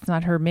not, that's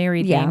not her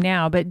married name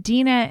now, but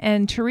Dina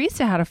and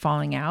Teresa had a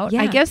falling out.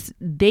 Yeah. I guess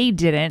they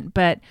didn't,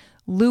 but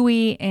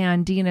Louis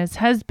and Dina's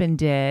husband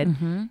did.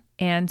 Mm-hmm.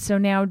 And so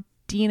now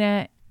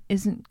Dina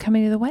isn't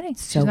coming to the wedding.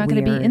 So she's not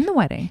going to be weird. in the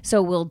wedding.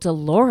 So will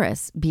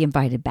Dolores be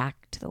invited back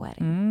to the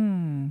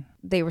wedding?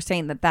 They were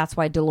saying that that's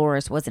why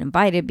Dolores wasn't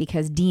invited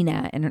because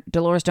Dina and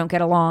Dolores don't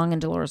get along,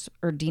 and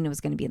Dina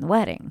was going to be in the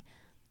wedding.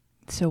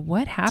 So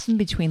what happened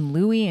between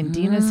Louis and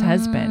Dina's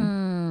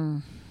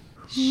husband?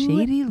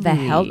 Shady the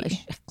hell,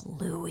 Louie.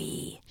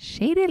 Louis.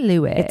 Shady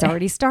Louie. It's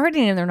already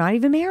starting, and they're not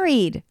even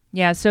married.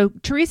 Yeah, so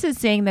Teresa's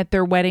saying that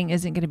their wedding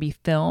isn't going to be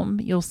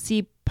filmed. You'll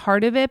see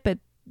part of it, but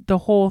the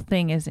whole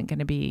thing isn't going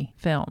to be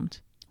filmed.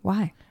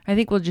 Why? I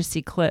think we'll just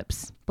see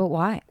clips. But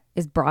why?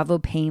 Is Bravo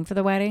paying for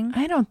the wedding?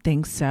 I don't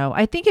think so.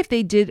 I think if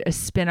they did a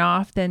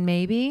spinoff, then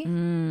maybe.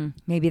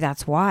 Maybe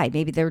that's why.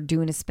 Maybe they're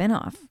doing a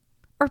spinoff.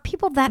 Are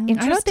people that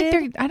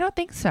interested? I don't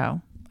think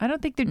so. I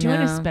don't think they're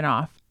doing a No.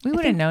 spinoff. We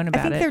would have known about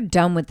I think it. they're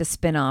done with the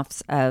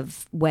spinoffs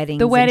of weddings.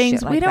 The and weddings,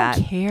 shit like we don't that.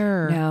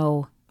 care.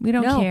 No, We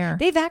don't care.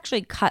 They've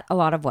actually cut a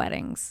lot of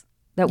weddings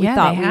that we Yeah,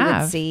 thought they we would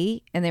have.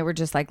 see, and they were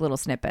just like little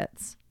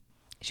snippets.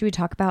 Should we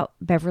talk about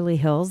Beverly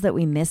Hills that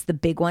we missed the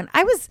big one?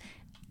 I was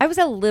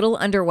a little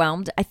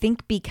underwhelmed. I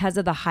think because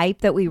of the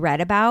hype that we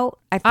read about.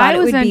 I thought I it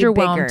was would be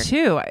underwhelmed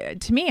bigger. too.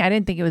 To me, I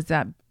didn't think it was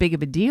that big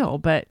of a deal,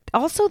 but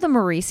Also, the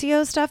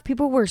Mauricio stuff,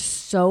 people were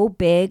so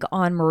big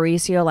on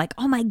Mauricio, like,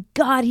 oh my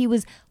God, he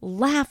was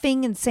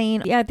laughing and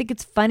saying, yeah, I think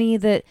it's funny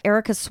that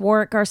Erica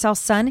swore at Garcelle's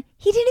son.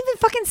 He didn't even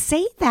fucking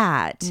say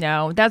that.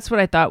 no, that's what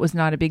I thought was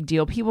not a big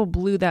deal. People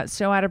blew that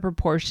so out of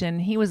proportion.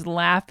 He was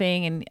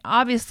laughing, and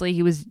obviously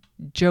he was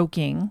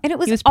joking. And it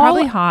was he was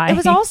probably all, high. It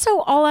was also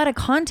all out of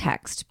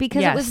context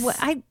because Yes. it was what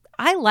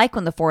I like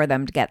when the four of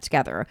them get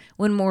together.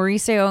 When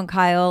Mauricio and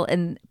Kyle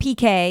and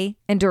PK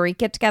and Dorit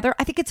get together,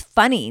 I think it's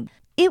funny.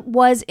 It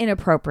was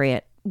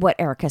inappropriate what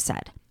Erica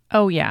said.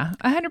 Oh yeah,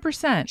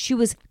 100%. She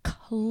was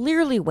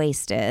clearly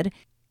wasted.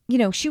 You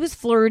know, she was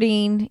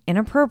flirting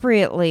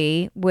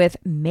inappropriately with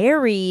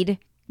married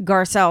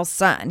Garcelle's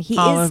son. He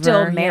Oliver, is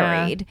still yeah.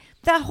 married.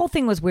 That whole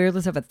thing was weird.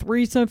 Let's have a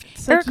threesome.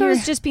 like Erica was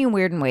you're- just being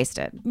weird and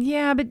wasted.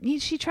 Yeah, but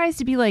she tries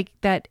to be like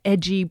that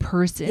edgy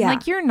person. Yeah.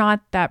 Like you're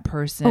not that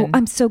person. Oh,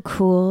 I'm so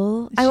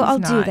cool. I'll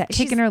She's do not. that.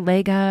 Kicking She's- her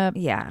leg up.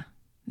 Yeah.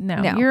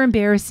 No, No. you're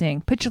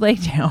embarrassing. Put your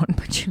leg down.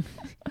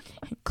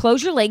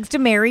 Close your legs to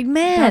married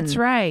men. That's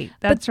right.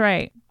 That's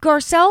right.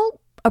 Garcelle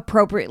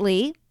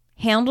appropriately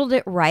handled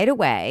it right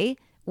away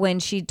when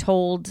she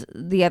told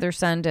the other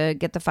son to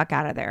get the fuck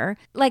out of there.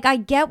 Like, I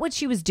get what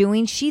she was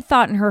doing. She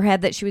thought in her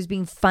head that she was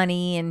being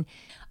funny, and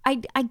I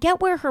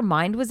get where her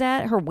mind was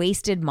at, her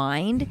wasted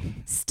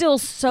mind. Still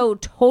so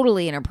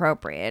totally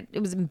inappropriate. It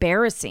was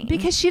embarrassing.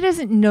 Because she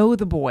doesn't know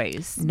the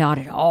boys. Not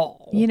at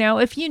all. You know,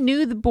 if you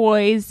knew the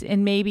boys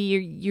and maybe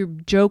you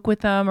joke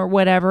with them or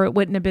whatever, it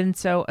wouldn't have been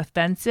so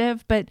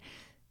offensive. But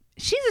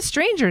she's a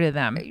stranger to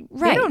them.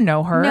 Right. They don't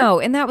know her. No,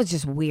 and that was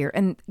just weird.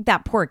 And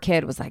that poor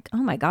kid was like, oh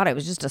my God, I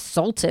was just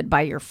assaulted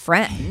by your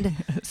friend.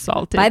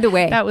 Salted. By the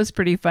way, that was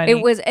pretty funny.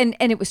 It was, and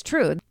it was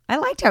true. I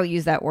liked how he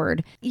used that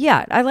word.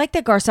 Yeah, I like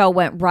that Garcelle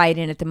went right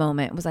in at the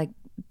moment. It was like,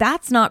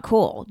 that's not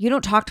cool. You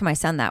don't talk to my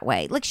son that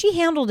way. Like, she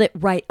handled it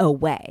right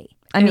away.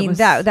 I mean,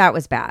 that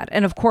was bad.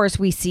 And of course,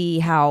 we see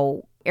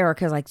how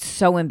Erica's like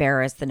so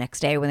embarrassed the next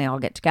day when they all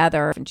get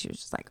together. And she was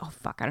just like, oh,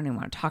 fuck, I don't even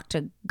want to talk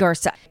to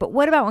Garcelle. But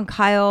what about when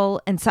Kyle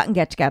and Sutton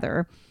get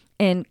together?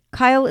 And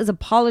Kyle is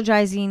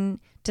apologizing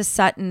to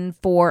Sutton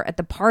for at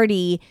the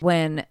party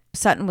when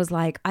Sutton was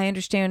like, I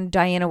understand,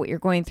 Diana, what you're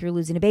going through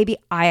losing a baby.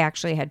 I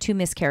actually had 2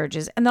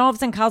 miscarriages. And then all of a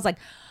sudden Kyle's like,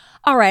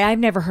 all right, I've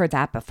never heard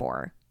that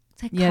before.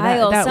 It's like, Yeah,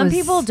 Kyle, that some was-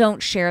 people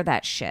don't share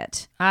that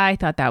shit. I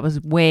thought that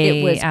was way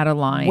It was out of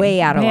line.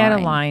 way out of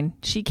line. line.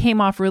 She came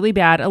off really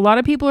bad. A lot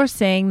of people are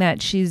saying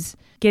that she's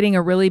getting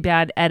a really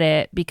bad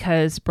edit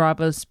because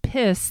Bravo's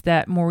pissed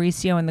that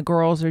Mauricio and the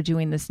girls are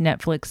doing this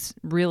Netflix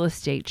real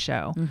estate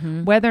show.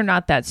 Mm-hmm. Whether or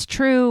not that's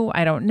true,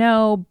 I don't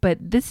know. But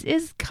this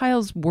is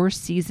Kyle's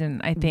worst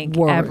season, I think,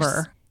 Worse.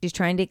 ever. She's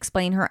trying to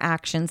explain her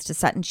actions to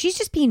Sutton. She's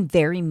just being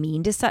very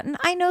mean to Sutton.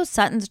 I know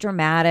Sutton's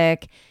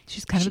dramatic.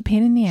 She's kind of a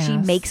pain in the ass. She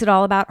makes it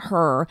all about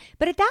her.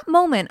 But at that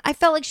moment, I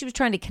felt like she was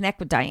trying to connect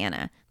with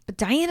Diana. But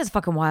Diana's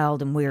fucking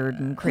wild and weird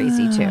and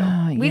crazy too.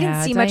 We didn't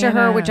yeah, see much of her,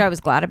 Diana- which I was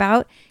glad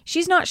about.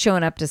 She's not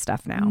showing up to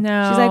stuff now.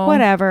 No. She's like,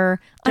 whatever.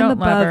 I'm Don't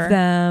love above her.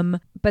 them.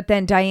 But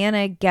then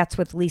Diana gets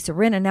with Lisa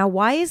Rinna. Now,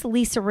 why is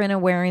Lisa Rinna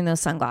wearing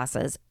those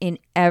sunglasses in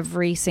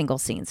every single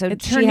scene? So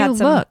It's she her had new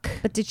some, look.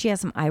 But did she have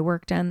some eye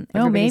work done? Oh,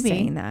 Everybody's maybe.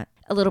 saying that.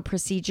 A little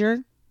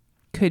procedure.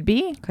 Could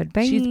be. Could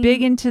be. She's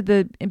big into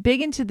the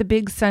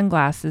big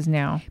sunglasses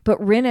now. But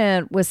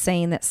Rinna was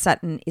saying that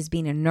Sutton is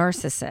being a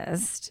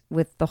narcissist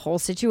with the whole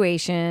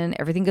situation.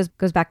 Everything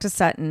goes back to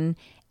Sutton.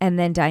 And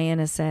then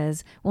Diana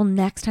says, well,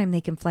 next time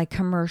they can fly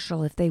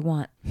commercial if they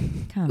want.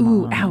 Come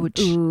Ooh, on. ouch.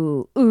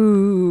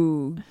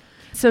 Ooh.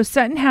 So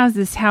Sutton has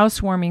this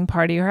housewarming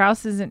party. Her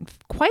house isn't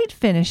quite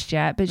finished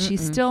yet, but she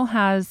still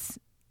has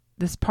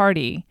this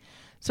party.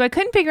 So I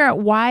couldn't figure out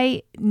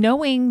why,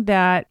 knowing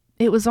that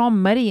it was all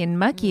muddy and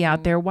mucky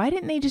out there, why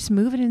didn't they just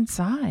move it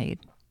inside?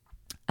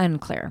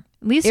 Unclear.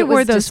 Lisa It was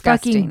wore those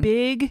disgusting. fucking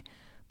big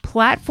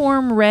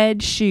platform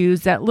red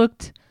shoes that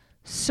looked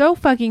so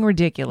fucking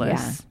ridiculous.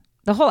 Yeah.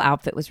 The whole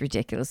outfit was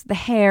ridiculous. The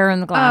hair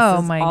and the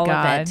glasses. Oh my all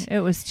God. Of it. It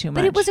was too much.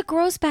 But it was a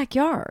gross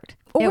backyard.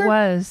 It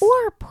was.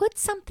 Or put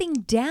something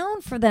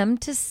down for them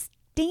to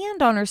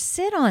stand on or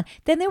sit on.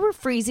 Then they were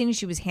freezing and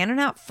she was handing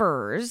out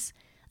furs.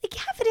 Like,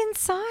 have it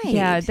inside.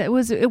 Yeah, it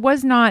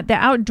was not, the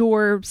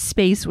outdoor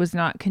space was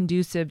not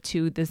conducive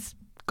to this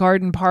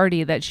garden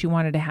party that she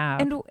wanted to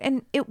have.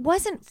 And it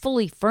wasn't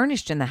fully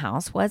furnished in the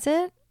house, was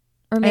it?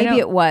 Or maybe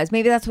it was.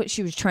 Maybe that's what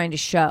she was trying to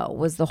show,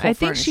 was the whole I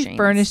think she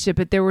furnished it,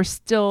 but there were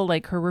still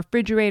like her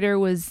refrigerator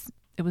was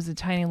a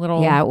tiny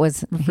little it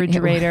was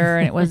refrigerator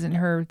and it wasn't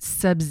her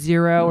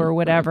Sub-Zero or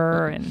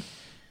whatever, and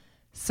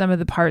some of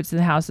the parts of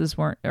the houses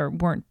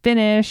weren't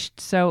finished.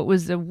 So it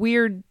was a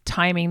weird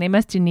timing. They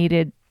must have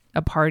needed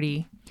a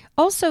party.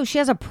 Also, she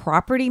has a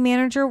property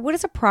manager. What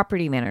does a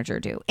property manager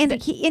do?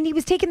 And he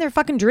was taking their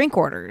fucking drink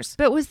orders.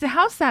 But was the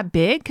house that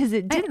big? Because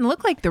it didn't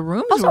look like the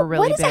rooms also, were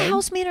really big. What does a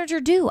house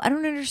manager do? I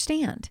don't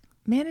understand.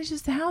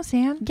 Manages the house,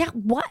 Anne. Yeah,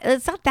 what?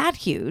 It's not that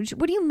huge.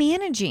 What are you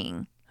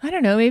managing? I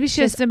don't know. Maybe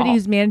she has somebody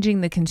who's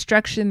managing the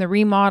construction, the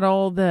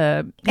remodel,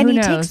 and he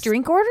takes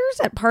drink orders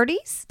at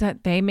parties?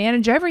 That they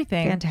manage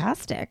everything.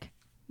 Fantastic.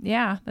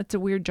 Yeah, that's a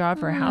weird job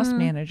for a house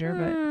manager,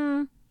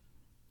 but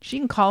she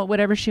can call it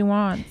whatever she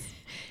wants.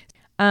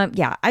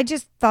 Yeah, I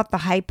just thought the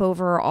hype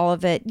over all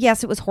of it.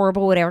 Yes, it was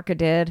horrible what Erica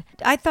did.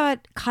 I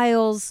thought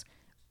Kyle's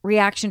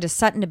reaction to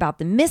Sutton about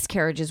the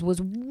miscarriages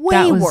was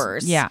way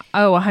worse. Yeah.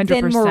 Oh, 100%.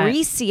 Than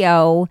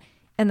Mauricio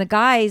and the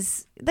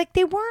guys. Like,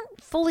 they weren't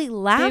fully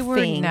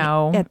laughing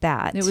at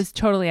that. It was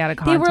totally out of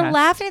context. They were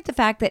laughing at the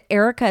fact that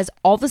Erica is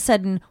all of a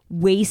sudden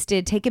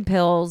wasted, taking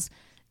pills,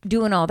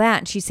 doing all that,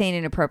 and she's saying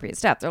inappropriate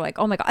stuff. They're like,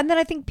 oh my God. And then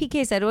I think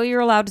PK said, well, you're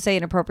allowed to say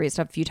inappropriate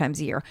stuff a few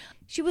times a year.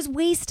 She was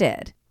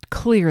wasted.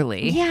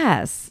 Clearly.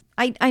 Yes.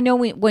 I know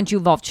once you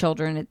involve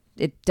children,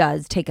 it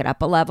does take it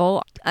up a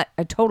level. I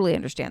totally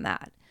understand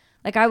that.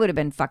 Like, I would have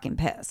been fucking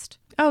pissed.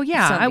 Oh,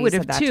 yeah, I would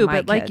have too.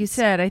 But like you kids.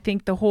 said, I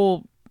think the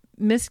whole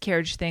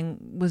miscarriage thing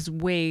was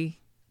way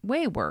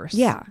worse.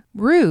 Yeah.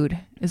 Rude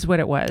is what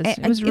it was.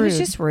 It was rude. It was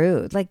just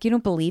rude. Like, you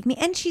don't believe me?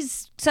 And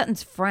she's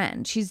Sutton's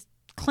friend. She's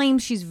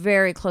claims she's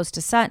very close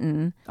to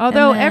Sutton.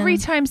 Although every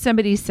time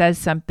somebody says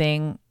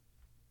something,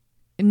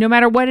 no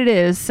matter what it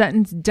is,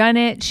 Sutton's done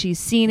it. She's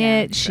seen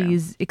it.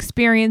 She's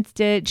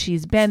experienced it.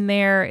 She's been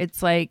there.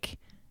 It's like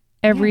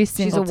every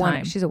single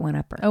time. She's a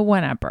one-upper. A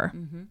one-upper.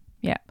 Mm-hmm.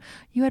 Yeah.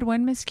 You had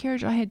one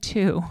miscarriage? I had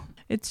two.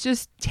 It's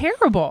just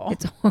terrible.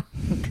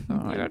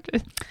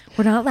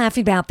 We're not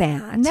laughing about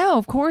that. No,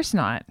 of course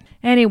not.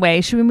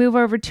 Anyway, should we move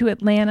over to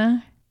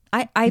Atlanta?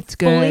 I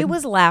fully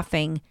was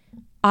laughing.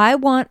 I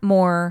want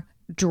more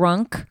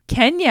drunk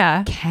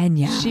Kenya.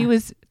 She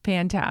was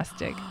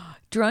fantastic.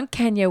 Drunk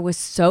Kenya was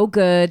so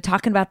good,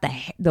 talking about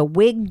the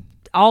wig,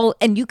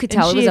 and you could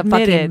tell it was a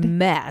fucking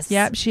mess.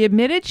 Yep, she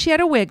admitted she had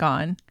a wig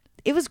on.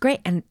 It was great.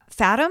 And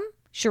Fatim,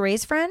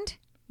 Sheree's friend.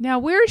 Now,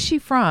 where is she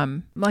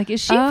from? Like, is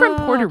she from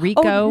Puerto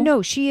Rico? Oh,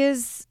 no, she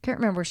is. Can't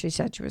remember where she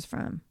said she was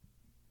from,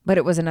 but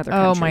it was another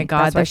country. Oh my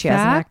God, that's why she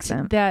has an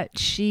accent. That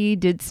she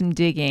did some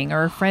digging,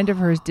 or a friend of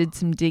hers did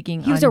some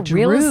digging. He was a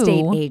real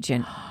estate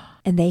agent,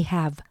 and they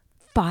have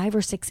 5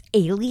 or 6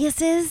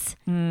 aliases.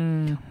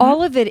 Mm-hmm.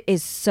 All of it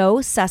is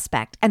so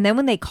suspect. And then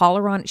when they call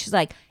her on it, she's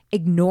like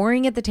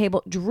ignoring at the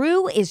table.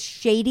 Drew is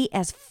shady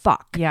as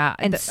fuck. Yeah.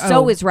 And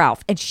so is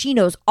Ralph. And she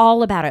knows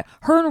all about it.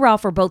 Her and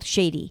Ralph are both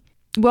shady.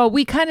 Well,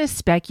 we kind of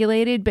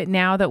speculated, but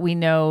now that we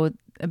know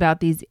about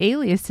these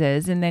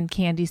aliases, and then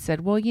Candy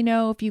said, well, you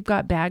know, if you've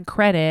got bad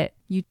credit,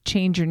 you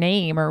change your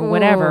name or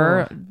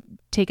whatever,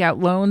 take out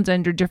loans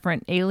under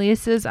different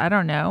aliases. I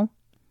don't know.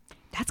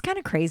 That's kind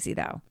of crazy,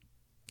 though.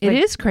 It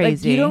is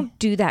crazy. Like, you don't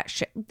do that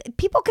shit.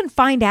 People can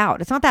find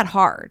out. It's not that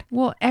hard.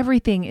 Well,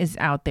 everything is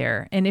out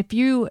there. And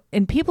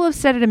people have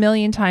said it a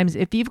million times,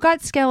 if you've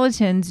got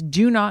skeletons,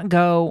 do not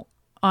go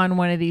on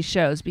one of these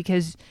shows,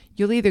 because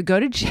you'll either go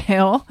to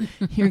jail,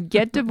 you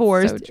get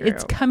divorced. So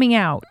it's coming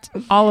out.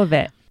 All of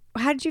it.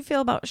 How did you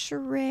feel about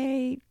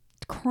Sheree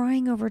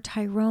crying over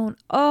Tyrone?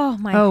 Oh,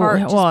 my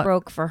heart just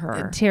broke for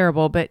her.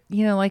 Terrible. But,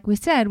 you know, like we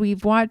said,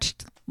 we've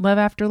watched Love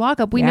After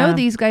Lockup. We know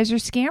these guys are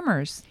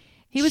scammers.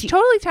 He was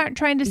totally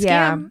trying to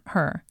scam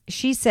her.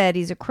 She said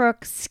he's a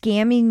crook,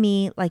 scamming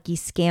me like he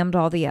scammed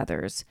all the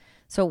others.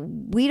 So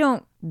we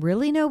don't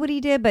really know what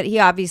he did, but he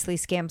obviously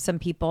scammed some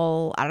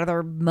people out of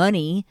their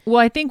money.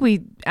 Well, I think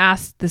we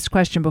asked this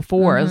question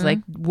before. I was like,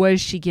 was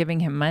she giving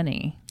him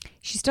money?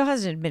 She still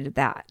hasn't admitted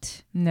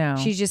that. No.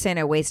 She's just saying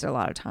I wasted a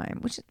lot of time,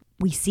 which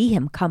we see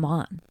him come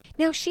on.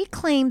 Now, she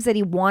claims that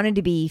he wanted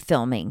to be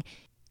filming.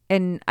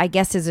 And I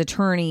guess his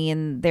attorney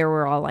and they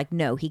were all like,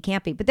 no, he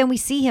can't be. But then we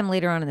see him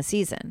later on in the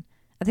season.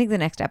 I think the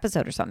next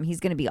episode or something, he's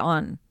going to be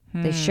on.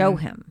 They show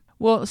him.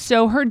 Well,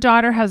 so her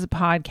daughter has a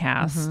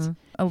podcast,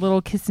 a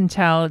little kiss and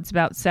tell. It's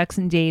about sex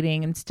and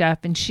dating and stuff.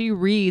 And she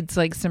reads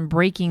like some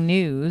breaking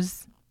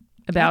news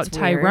about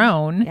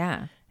Tyrone.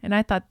 Yeah. And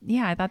I thought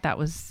that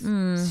was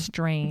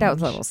strange. That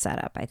was a little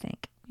setup, I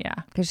think. Yeah.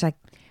 Because she's like,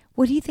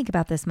 what do you think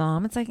about this,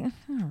 Mom? It's like, all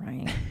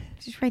right.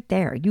 She's right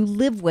there. You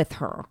live with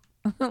her.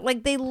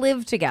 Like, they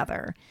live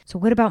together. So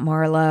what about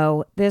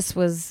Marlo? This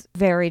was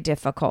very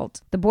difficult.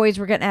 The boys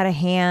were getting out of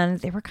hand.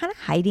 They were kind of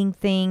hiding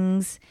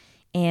things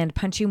and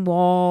punching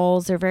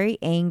walls. They're very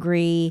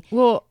angry.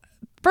 Well,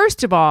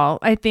 first of all,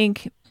 I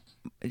think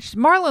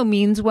Marlo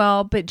means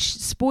well, but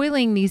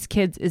spoiling these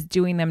kids is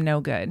doing them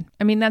no good.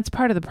 I mean, that's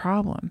part of the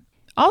problem.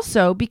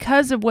 Also,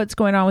 because of what's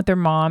going on with their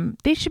mom,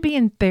 they should be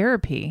in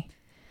therapy.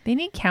 They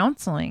need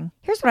counseling.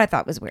 Here's what I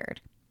thought was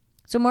weird.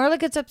 So Marla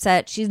gets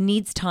upset. She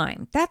needs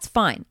time. That's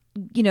fine.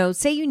 You know,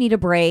 say you need a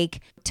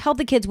break. Tell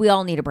the kids we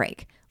all need a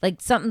break.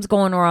 Like something's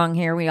going wrong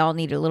here. We all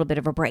need a little bit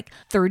of a break.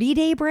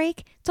 30-day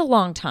break? It's a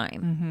long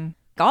time.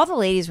 Mm-hmm. All the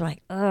ladies were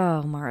like,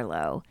 oh,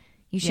 Marlo,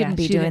 you shouldn't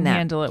be she doing didn't that.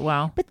 handle it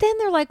well. But then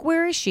they're like,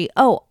 where is she?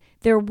 Oh,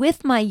 they're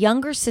with my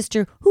younger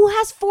sister who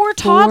has 4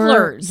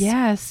 toddlers.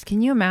 Yes.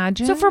 Can you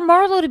imagine? So for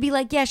Marlo to be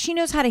like, yeah, she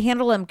knows how to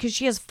handle them because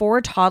she has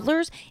 4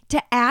 toddlers,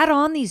 to add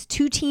on these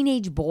 2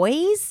 teenage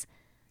boys,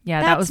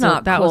 yeah, that's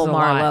not that cool, was a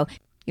Marlo. lot.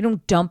 You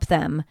don't dump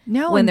them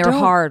No, when and they're don't-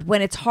 hard.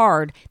 When it's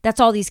hard, that's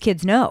all these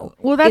kids know.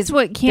 Well, that's is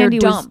what Candy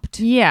they're was. dumped.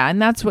 Yeah,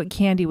 and that's what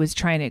Candy was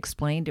trying to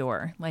explain to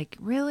her. Like,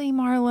 really,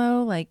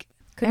 Marlo? Like,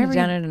 Couldn't have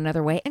done it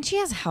another way. And she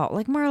has help.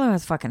 Like Marlo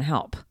has fucking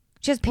help.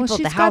 She has people Well,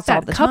 at the she's house got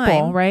all that the couple,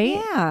 time, right?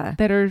 Yeah.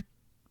 that are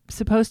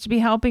supposed to be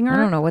helping her.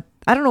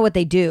 I don't know what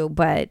they do,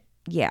 but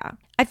yeah.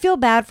 I feel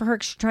bad for her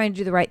 'cause she's trying to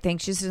do the right thing.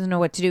 She doesn't know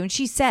what to do. And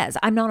she says,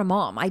 I'm not a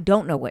mom. I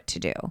don't know what to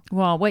do.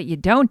 Well, what you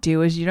don't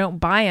do is you don't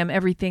buy them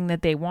everything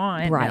that they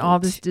want, Right. and all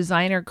this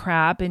designer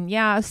crap. And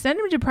yeah, send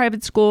them to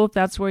private school if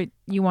that's what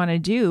you want to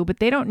do, but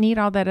they don't need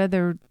all that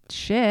other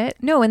shit.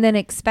 No, and then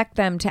expect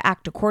them to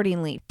act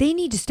accordingly. They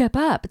need to step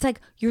up. It's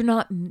like you're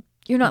not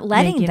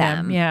letting Making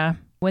them. Yeah.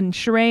 When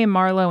Sheree and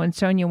Marlo and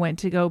Sonia went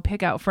to go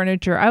pick out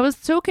furniture, I was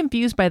so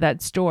confused by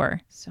that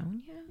store. Sonia?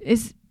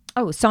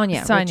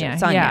 Sonia. Sonia.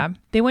 Yeah.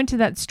 They went to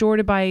that store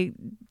to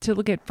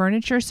look at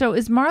furniture. So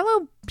is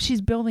Marlo,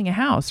 she's building a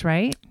house,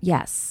 right?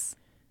 Yes.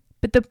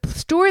 But the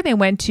store they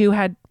went to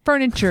had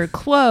furniture,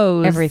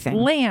 clothes, Everything.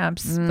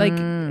 lamps. Like,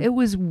 it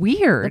was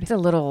weird. It's a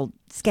little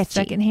sketchy.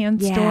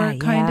 Secondhand store,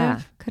 kind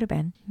of. Could have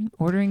been.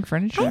 Ordering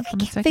furniture I from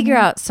a can't second figure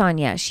out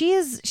Sonia.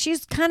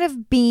 She's kind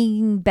of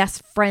being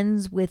best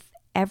friends with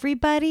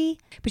everybody,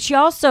 but she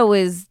also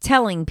is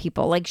telling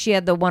people, like she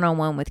had the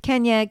one-on-one with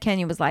Kenya.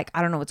 Kenya was like,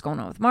 I don't know what's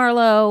going on with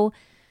Marlo.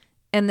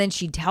 And then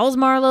she tells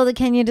Marlo that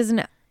Kenya doesn't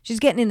know. She's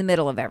getting in the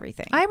middle of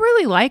everything. I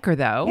really like her,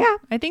 though. Yeah.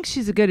 I think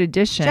she's a good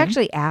addition. She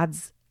actually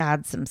adds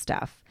some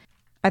stuff.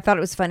 I thought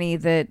it was funny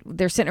that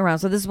they're sitting around.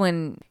 So this is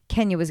when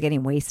Kenya was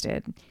getting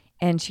wasted.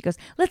 And she goes,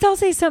 let's all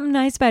say something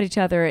nice about each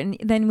other. And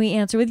then we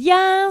answer with,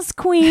 yes,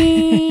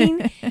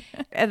 queen.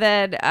 And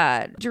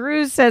then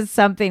Drew says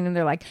something and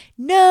they're like,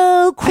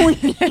 no,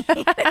 queen.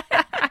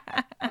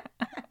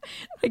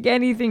 Like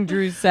anything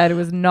Drew said, it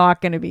was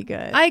not going to be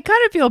good. I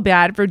kind of feel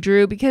bad for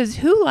Drew because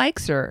who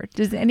likes her?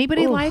 Does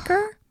anybody like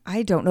her?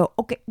 I don't know.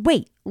 Okay,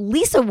 wait.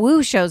 Lisa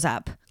Wu shows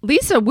up.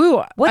 Lisa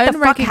Wu. What the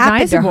fuck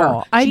happened to her?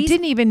 Unrecognizable. I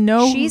didn't even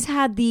know. She's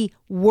had the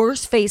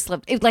worst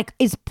facelift. It like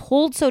is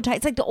pulled so tight.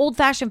 It's like the old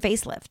fashioned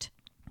facelift.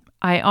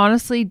 I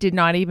honestly did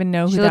not even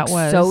know who She that looks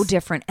was. so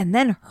different. And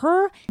then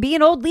her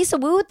being old Lisa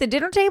Wu at the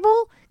dinner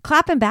table,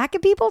 clapping back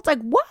at people. It's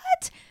like,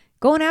 what?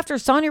 Going after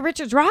Sonia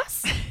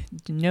Richards-Ross?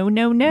 No.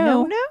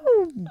 No.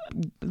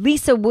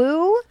 Lisa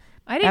Wu?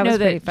 I didn't That know was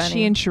pretty that funny.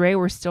 she and Sheree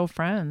were still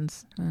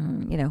friends. You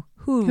know,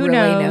 who Who really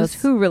knows? knows?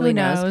 Who really Who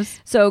knows? knows?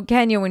 So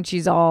Kenya, when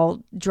she's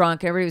all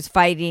drunk, everybody was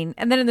fighting.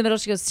 And then in the middle,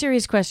 she goes,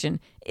 serious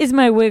question. Is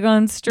my wig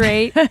on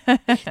straight?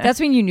 That's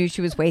when you knew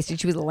she was wasted.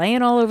 She was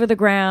laying all over the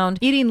ground.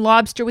 Eating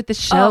lobster with the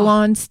shell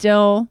on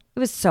still. It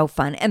was so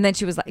fun. And then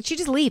she was like, she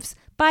just leaves.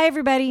 Bye,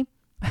 everybody.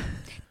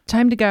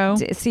 Time to go.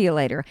 See you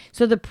later.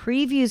 So the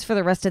previews for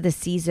the rest of the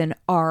season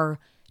are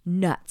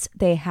nuts.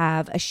 They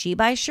have a She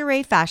by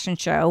Sheree fashion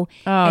show.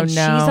 Oh, and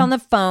no. she's on the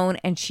phone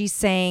and she's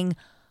saying,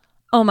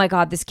 oh my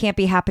God, this can't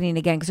be happening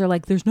again. Because they're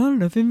like, there's not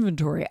enough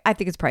inventory. I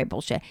think it's probably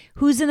bullshit.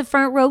 Who's in the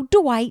front row?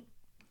 Dwight.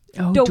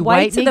 Oh,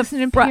 Dwight's in makes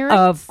the an front, appearance?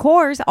 of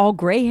course, all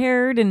gray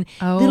haired and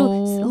Oh.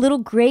 little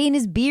gray in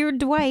his beard,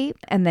 Dwight.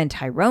 And then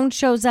Tyrone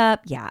shows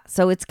up. Yeah,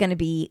 so it's going to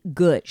be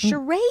good.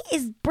 Sheree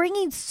is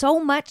bringing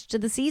so much to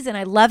the season.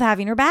 I love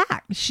having her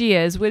back. She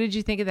is. What did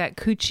you think of that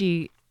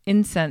coochie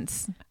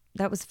incense?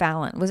 That was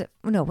Fallon. Was it?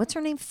 No, what's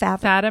her name?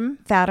 Fathom?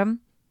 Fathom.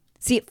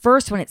 See, at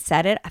first when it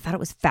said it, I thought it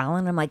was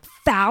Fallon. I'm like,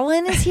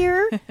 Fallon is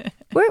here?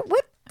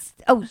 What?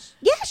 Oh,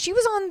 yeah, she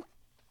was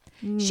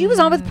on. She was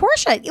on with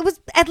Portia. It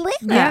was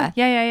Atlanta.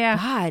 Yeah.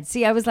 God,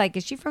 see, I was like,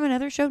 is she from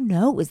another show?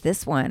 No, it was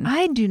this one.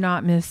 I do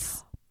not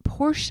miss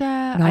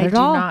Portia. Not I at do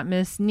all. not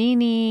miss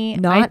Nene.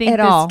 Not I think at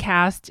this all.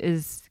 cast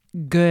is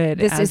good.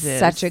 This as is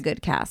such a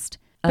good cast.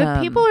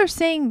 But people are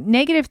saying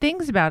negative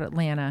things about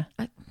Atlanta.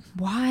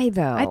 Why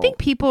though? I think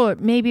people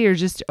maybe are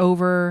just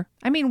over.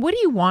 I mean, what do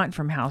you want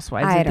from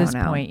Housewives I at this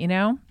don't know. point? You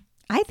know,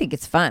 I think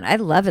it's fun. I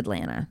love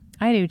Atlanta.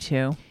 I do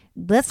too.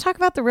 Let's talk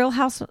about the Real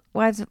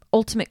Housewives of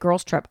Ultimate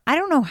Girls Trip. I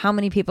don't know how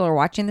many people are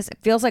watching this. It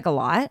feels like a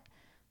lot,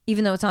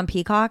 even though it's on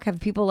Peacock. Have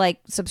people like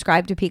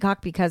subscribed to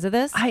Peacock because of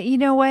this? You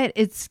know what?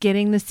 It's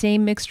getting the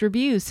same mixed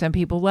reviews. Some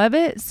people love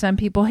it. Some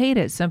people hate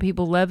it. Some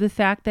people love the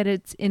fact that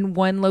it's in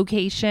one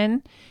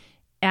location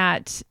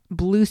at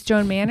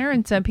Bluestone Manor,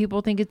 and some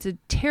people think it's a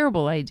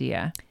terrible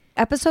idea.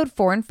 Episode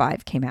 4 and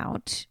 5 came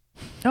out.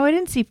 Oh, I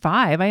didn't see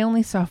 5. I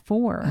only saw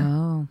 4.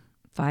 Oh,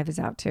 5 is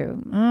out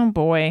too. Oh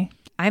boy.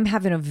 I'm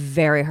having a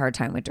very hard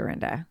time with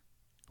Dorinda.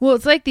 Well,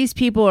 it's like these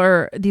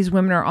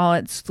women are all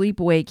at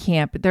sleepaway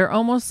camp. They're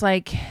almost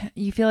like,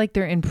 you feel like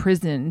they're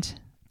imprisoned.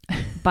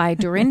 by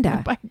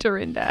Dorinda. By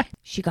Dorinda.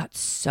 She got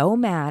so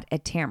mad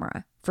at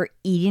Tamara for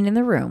eating in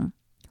the room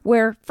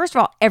where, first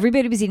of all,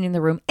 everybody was eating in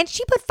the room and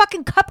she put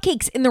fucking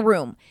cupcakes in the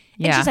room.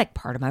 And Yeah. she's like,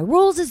 part of my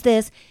rules is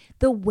this.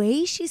 The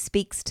way she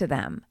speaks to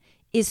them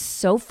is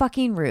so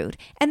fucking rude.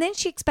 And then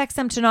she expects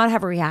them to not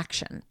have a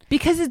reaction.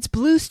 Because it's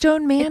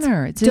Bluestone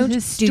Manor. It's Don't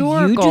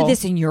historical. do you do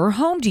this in your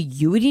home? Do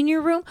you eat in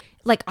your room?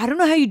 Like, I don't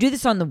know how you do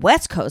this on the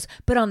West Coast,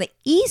 but on the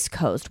East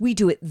Coast, we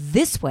do it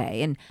this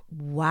way. And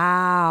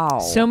wow.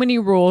 So many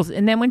rules.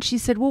 And then when she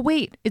said, well,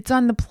 wait, it's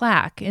on the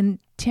plaque. And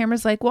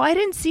Tamara's like, well, I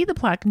didn't see the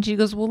plaque. And she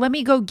goes, well, let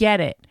me go get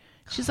it.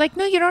 She's like,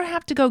 no, you don't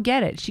have to go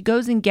get it. She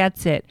goes and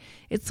gets it.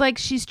 It's like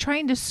she's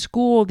trying to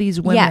school these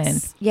women.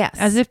 Yes.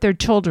 As if they're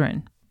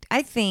children.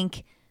 I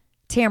think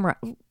Tamara,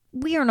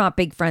 we are not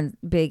big fans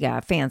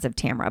of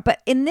Tamara,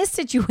 but in this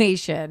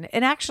situation,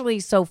 and actually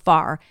so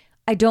far,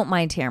 I don't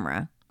mind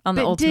Tamara on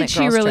the But Ultimate did she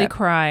Girls really Trip.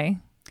 cry?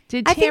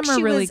 Did I think Tamara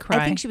she really was, cry?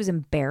 I think she was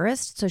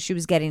embarrassed, so she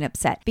was getting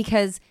upset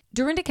because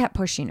Dorinda kept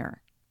pushing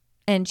her.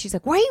 And she's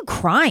like, why are you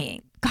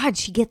crying? God,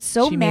 she gets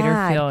so She mad. made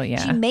her feel,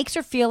 yeah. She makes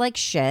her feel like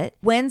shit.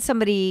 When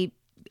somebody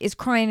is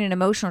crying and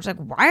emotional, she's like,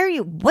 why are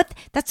you, what?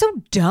 That's so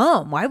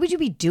dumb. Why would you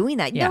be doing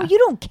that? Yeah. No, you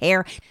don't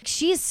care.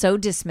 She is so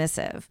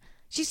dismissive.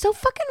 She's so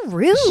fucking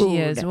rude. She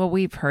is. Well,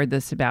 we've heard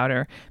this about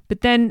her.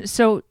 But then,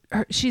 so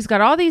she's got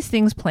all these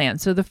things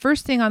planned. So the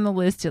first thing on the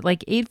list at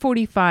like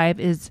 8:45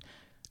 is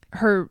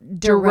her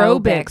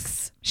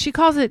aerobics. She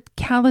calls it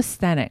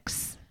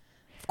calisthenics.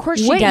 Of course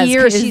she What does,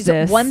 year 'cause is she's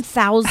this?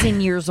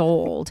 1,000 years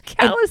old.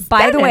 And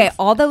by the way, Calisthenics.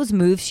 all those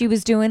moves she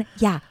was doing,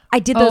 yeah, I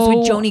did those with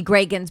Oh. Joni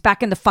Greggans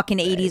back in the fucking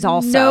 80s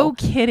also. No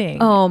kidding.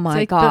 Oh my It's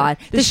like God.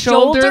 The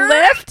shoulder shoulder?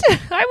 lift.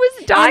 I was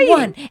And dying.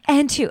 one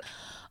and two.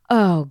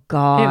 Oh,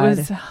 God. It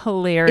was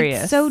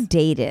hilarious. It's so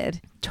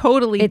dated.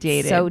 totally It's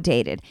dated. so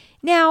dated.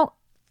 Now,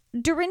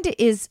 Dorinda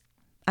is,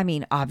 I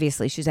mean,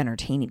 obviously she's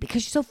entertaining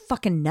because she's so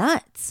fucking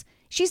nuts.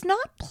 She's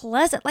not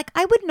pleasant. Like,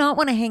 I would not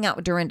want to hang out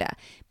with Dorinda,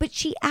 but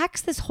she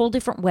acts this whole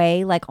different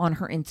way, like on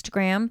her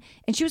Instagram.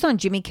 And she was on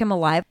Jimmy Kimmel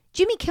Live.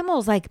 Jimmy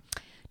Kimmel's like,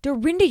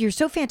 Dorinda, you're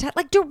so fantastic.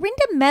 Like,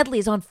 Dorinda Medley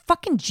is on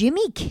fucking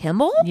Jimmy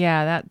Kimmel?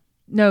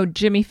 No,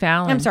 Jimmy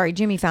Fallon. I'm sorry,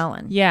 Jimmy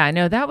Fallon. Yeah,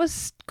 no, that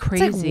was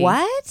crazy. It's like,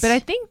 what? But I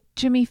think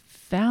Jimmy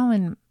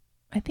Fallon,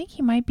 I think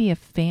he might be a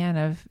fan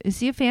of, is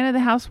he a fan of the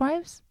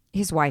Housewives?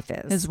 His wife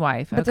is. His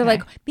wife. But they're okay.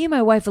 like, me and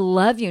my wife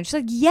love you. And she's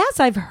like, yes,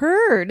 I've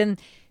heard.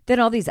 And then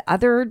all these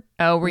other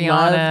Rihanna,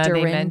 love they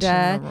Dorinda.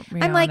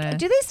 mentioned I'm like, Rihanna.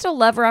 do they still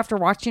love her after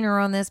watching her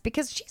on this?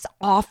 Because she's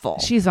awful.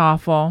 She's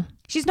awful.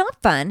 She's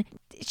not fun.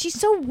 She's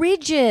so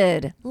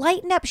rigid.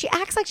 Lighten up. She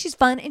acts like she's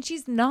fun and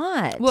she's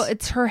not. Well,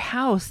 it's her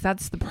house.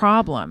 That's the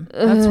problem.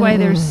 That's why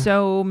there's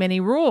so many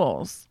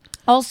rules.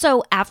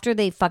 Also, after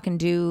they fucking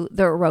do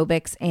the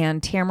aerobics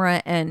and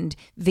Tamara and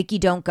Vicky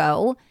don't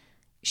go,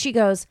 she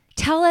goes,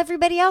 tell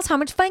everybody else how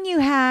much fun you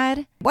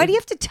had. Why do you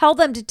have to tell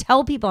them to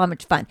tell people how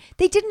much fun?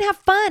 They didn't have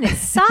fun. It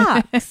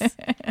sucks.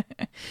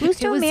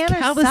 Bluestone was Manor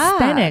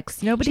calisthenics.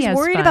 sucks. Nobody She's has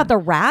worried fun. about the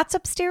rats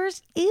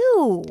upstairs.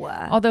 Ew.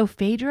 Although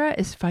Phaedra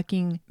is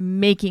fucking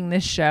making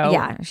this show.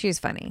 Yeah, she's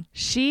funny.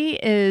 She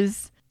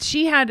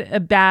had a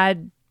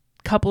bad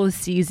couple of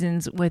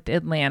seasons with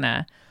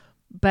Atlanta,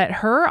 but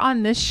her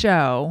on this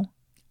show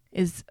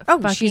is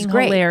fucking she's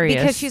great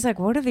hilarious. because she's like,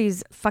 what are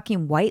these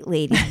fucking white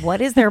ladies? What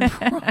is their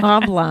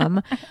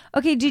problem?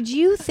 Okay, did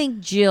you think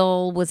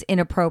Jill was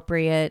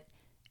inappropriate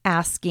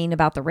asking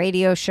about the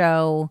radio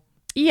show?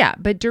 Yeah,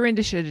 but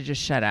Dorinda should have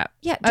just shut up.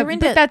 Yeah, But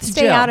Dorinda, that's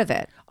stay Jill. out of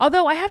it.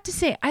 Although I have to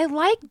say, I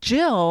like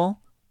Jill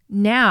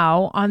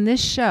now on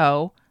this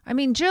show. I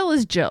mean, Jill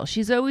is Jill.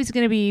 She's always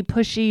going to be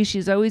pushy.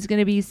 She's always going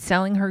to be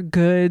selling her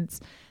goods.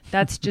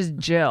 That's just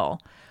Jill.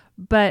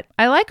 But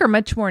I like her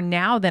much more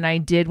now than I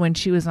did when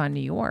she was on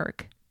New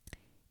York.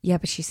 Yeah,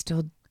 but she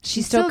still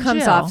still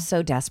comes Jill. off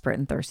so desperate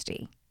and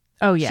thirsty.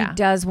 Oh, yeah. She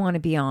does want to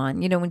be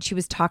on. You know, when she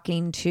was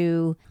talking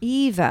to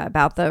Eva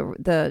about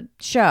the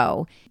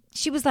show,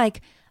 she was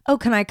like, "Oh,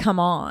 can I come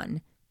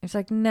on?" It's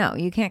like, "No,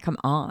 you can't come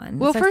on."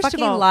 Well, it's a first of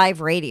fucking all-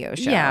 live radio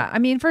show. Yeah. I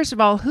mean, first of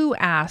all, who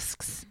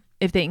asks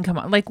if they can come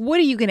on? Like, what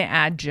are you going to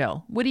add,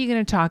 Jill? What are you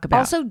going to talk about?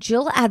 Also,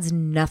 Jill adds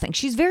nothing.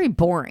 She's very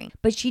boring.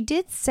 But she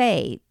did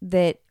say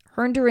that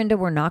her and Dorinda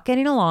were not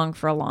getting along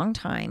for a long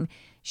time.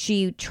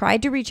 She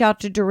tried to reach out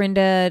to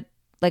Dorinda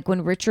like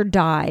when Richard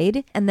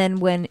died. And then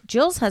when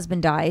Jill's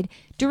husband died,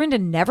 Dorinda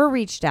never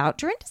reached out.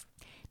 Dorinda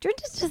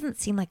doesn't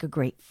seem like a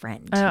great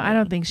friend. to I me.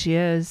 don't think she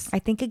is. I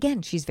think,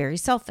 again, she's very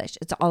selfish.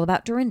 It's all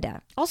about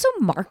Dorinda. Also,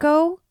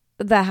 Marco,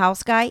 the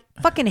house guy,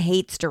 fucking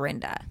hates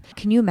Dorinda.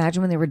 Can you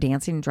imagine when they were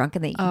dancing and drunk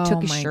and he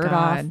took his shirt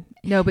off?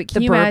 No, but can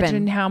The you bourbon.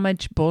 imagine how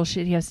much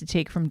bullshit he has to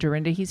take from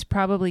Dorinda? He's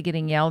probably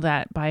getting yelled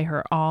at by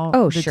her all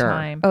the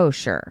time. Oh,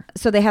 sure.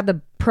 So they had the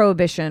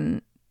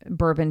Prohibition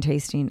bourbon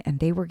tasting and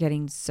they were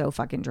getting so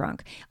fucking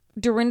drunk.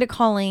 Dorinda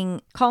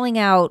calling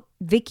out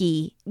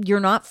Vicky, you're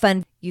not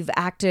fun. You've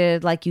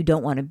acted like you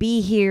don't want to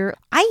be here.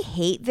 I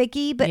hate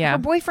Vicky, but Yeah. her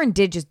boyfriend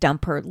did just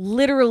dump her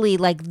literally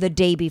like the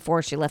day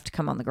before she left to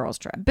come on the girls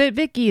trip. But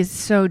Vicky is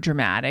so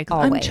dramatic. I'm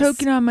Always.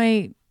 choking on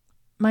my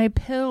my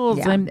pills.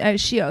 Yeah.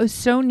 She is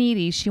so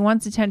needy. She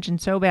wants attention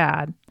so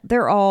bad.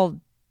 They're all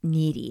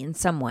needy in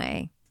some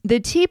way. The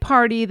tea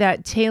party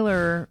that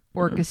Taylor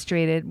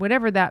orchestrated,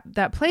 whatever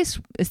that place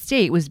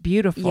estate was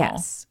beautiful.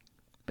 Yes.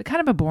 But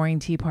kind of a boring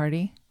tea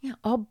party. Yeah.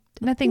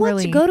 Nothing Let's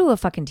really. go to a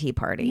fucking tea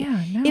party.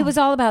 Yeah, no. It was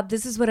all about,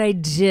 this is what I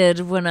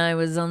did when I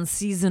was on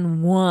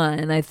season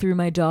 1. I threw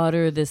my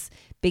daughter this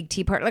big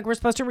tea party. Like, we're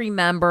supposed to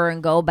remember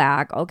and go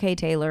back. Okay,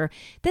 Taylor.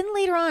 Then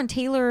later on,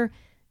 Taylor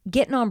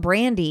getting on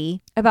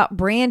Brandy about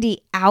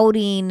Brandy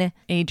outing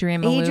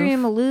Adrienne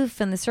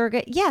Maloof. and the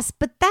surrogate. Yes,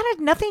 but that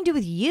had nothing to do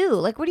with you.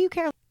 Like, what do you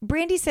care?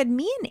 Brandy said,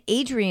 me and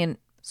Adrienne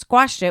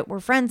squashed it.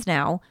 We're friends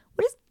now.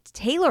 What does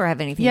Taylor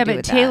have anything to do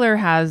with that? Yeah, but Taylor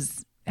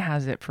has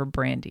it for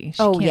Brandy. She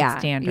can't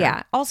stand her.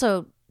 Yeah.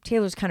 Also,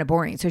 Taylor's kind of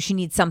boring, so she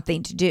needs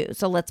something to do.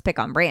 So let's pick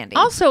on Brandy.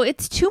 Also,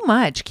 it's too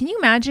much. Can you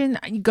imagine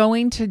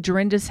going to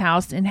Dorinda's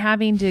house and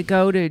having to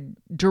go to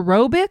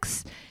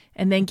Aerobics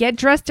and then get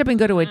dressed up and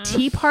go to a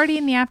tea party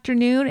in the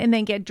afternoon and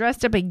then get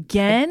dressed up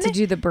again to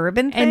do the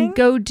bourbon thing and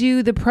go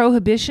do the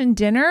Prohibition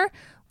dinner?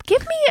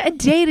 Give me a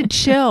day to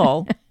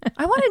chill.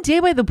 I want a day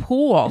by the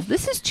pool.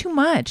 This is too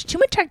much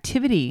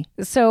activity.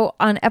 So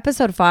on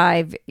episode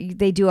 5,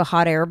 they do a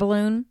hot air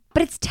balloon,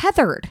 but it's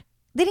tethered.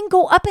 They didn't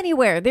go up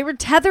anywhere. They were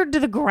tethered to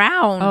the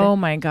ground. Oh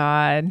my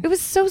God. It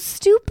was so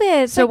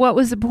stupid. So what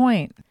was the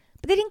point?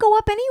 But they didn't go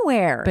up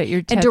anywhere. But you're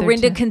and tethered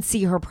Dorinda to- can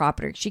see her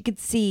property. She could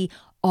see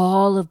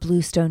all of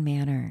Bluestone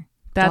Manor.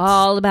 That's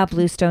all about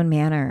Bluestone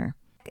Manor.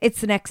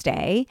 It's the next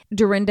day.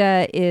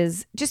 Dorinda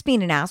is just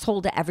being an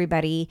asshole to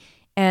everybody.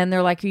 And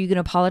they're like, are you going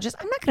to apologize?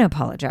 I'm not going to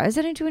apologize.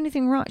 I didn't do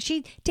anything wrong.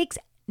 She takes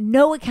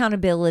no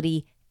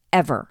accountability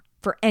ever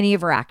for any of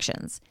her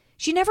actions.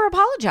 She never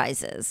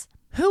apologizes.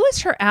 Who was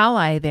her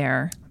ally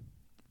there?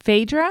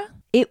 Phaedra?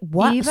 It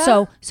was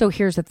Eva? so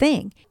here's the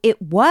thing.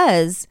 It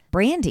was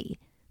Brandy.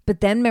 But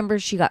then remember,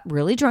 she got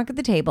really drunk at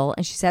the table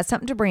and she said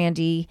something to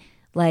Brandy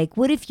like,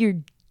 what if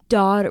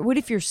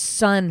your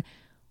son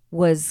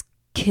was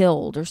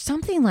killed or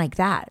something like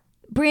that?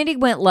 Brandy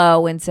went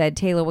low and said,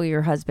 Taylor, well,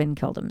 your husband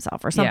killed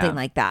himself or something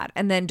like that.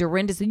 And then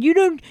Dorinda said, you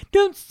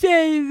don't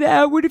say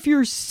that. What if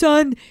your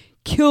son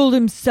killed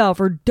himself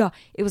or died?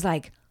 It was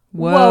like,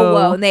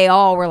 whoa. And they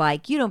all were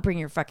like, you don't bring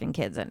your fucking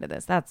kids into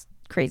this. That's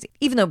crazy.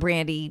 Even though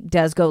Brandy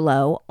does go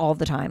low all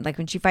the time. Like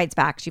when she fights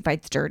back, she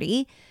fights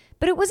dirty.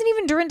 But it wasn't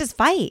even Dorinda's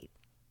fight.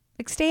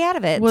 Like, stay out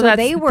of it. Well, so that's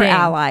they the were thing.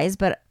 allies,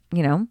 but,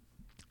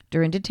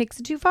 Dorinda takes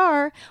it too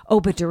far. Oh,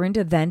 but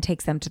Dorinda then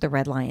takes them to the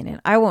Red Lion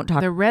Inn. I won't talk.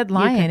 The Red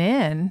Lion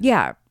Inn?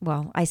 Yeah.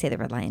 Well, I say the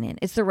Red Lion Inn.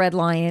 It's the Red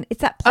Lion. It's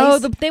that place. Oh,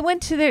 they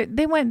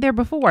went there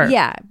before.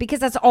 Yeah,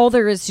 because that's all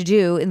there is to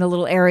do in the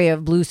little area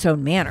of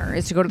Bluestone Manor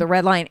is to go to the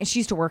Red Lion. And she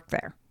used to work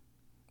there.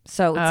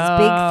 So it's this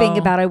big thing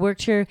about I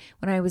worked here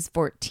when I was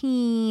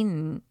 14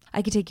 and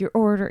I could take your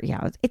order.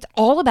 Yeah, it's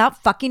all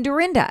about fucking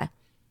Dorinda.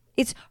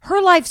 It's her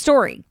life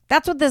story.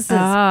 That's what this is. It's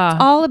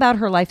all about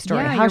her life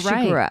story, how she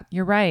grew up.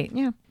 You're right.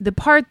 Yeah. The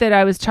part that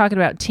I was talking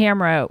about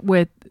Tamara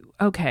with,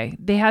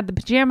 they had the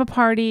pajama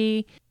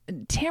party.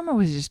 Tamara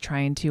was just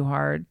trying too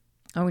hard.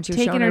 Oh, when she was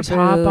taking showing her her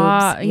top boobs.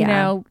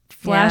 off,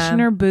 flashing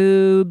her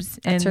boobs.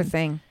 That's and her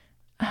thing.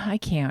 I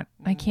can't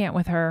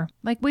with her.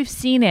 Like, we've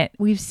seen it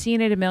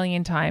a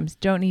million times.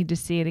 Don't need to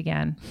see it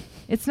again.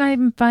 It's not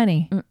even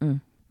funny.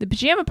 The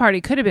pajama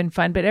party could have been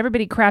fun, but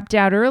everybody crapped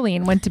out early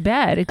and went to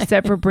bed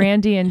except for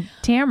Brandy and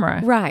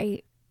Tamara.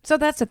 Right. So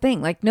that's the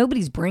thing. Like,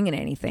 nobody's bringing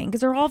anything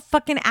because they're all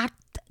fucking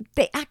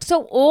they act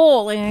so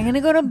old. Like, I'm going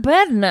to go to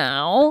bed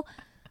now.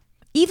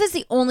 Eva's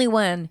the only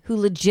one who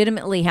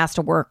legitimately has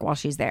to work while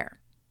she's there.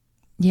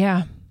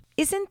 Yeah.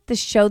 Isn't the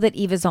show that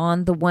Eva's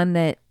on the one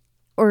that,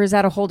 or is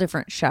that a whole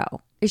different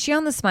show? Is she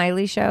on the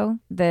Smiley show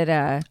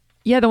that,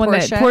 yeah, the one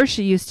Portia? that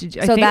Portia used to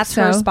do. So that's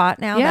her spot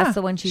now? Yeah. That's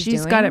the one she's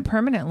doing? got it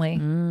permanently.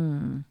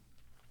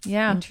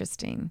 Yeah.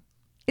 Interesting.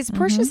 Is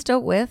Portia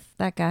still with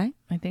that guy?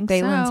 I think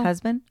Baylan's so.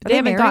 husband? Are They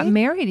haven't married? gotten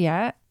married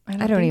yet. I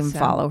don't think even so.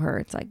 follow her.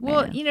 It's like,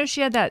 Well, man.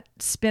 she had that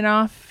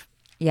spin-off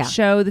Yeah.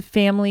 show, the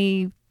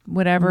family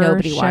whatever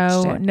Nobody show.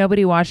 watched it.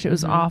 Nobody watched it. It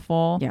was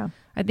awful. Yeah.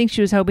 I think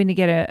she was hoping to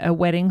get a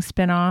wedding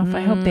spin-off.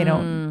 I hope they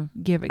don't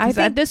give it. I Because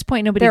think at this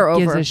point, nobody they're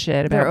gives over. a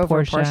shit They're about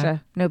over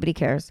Portia. Nobody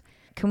cares.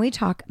 Can we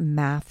talk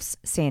Maths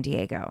San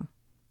Diego?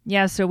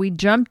 Yeah, so we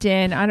jumped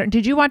in.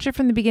 Did you watch it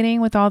from the beginning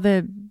with all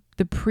the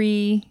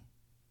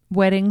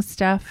pre-wedding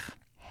stuff?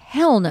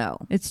 Hell no.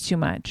 It's too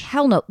much.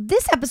 Hell no.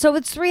 This episode,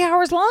 it's 3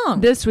 hours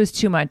long. This was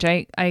too much.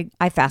 I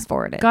fast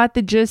forwarded. got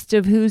the gist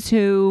of who's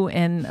who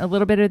and a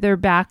little bit of their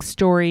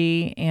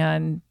backstory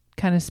and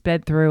kind of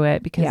sped through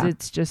it because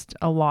it's just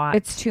a lot.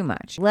 It's too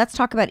much. Let's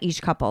talk about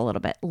each couple a little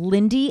bit.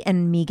 Lindy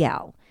and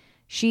Miguel.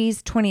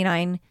 She's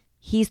 29.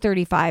 He's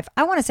 35.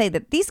 I want to say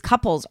that these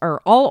couples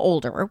are all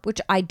older,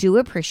 which I do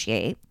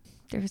appreciate.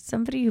 There's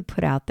somebody who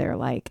put out there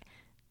like,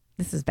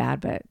 this is bad,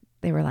 but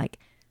they were like,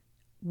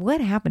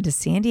 what happened to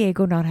San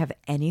Diego not have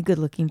any good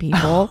looking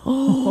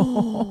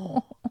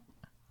people?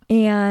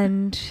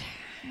 And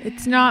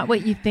it's not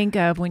what you think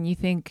of when you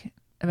think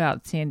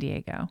about San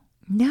Diego.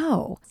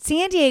 no,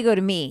 San Diego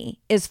to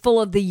me is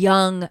full of the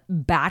young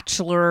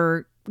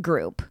bachelor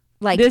group.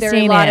 Like This there are a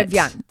ain't lot it. of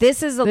young.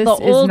 This is This the is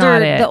not older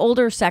it. the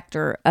older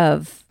sector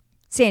of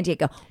San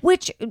Diego,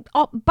 which,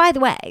 by the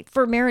way,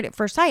 for Married at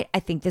First Sight, I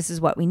think this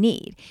is what we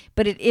need.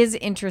 But it is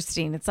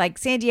interesting. It's like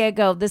San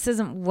Diego, this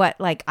isn't what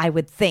like I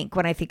would think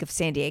when I think of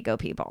San Diego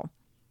people.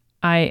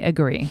 I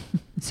agree.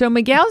 So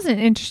Miguel's an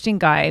interesting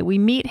guy. We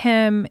meet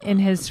him in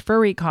his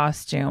furry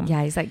costume.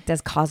 Yeah, he's like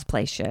does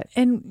cosplay shit.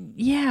 And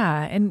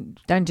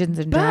Dungeons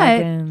and But-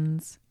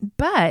 Dragons.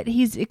 but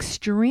he's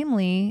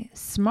extremely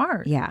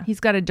smart. Yeah.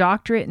 He's got a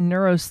doctorate in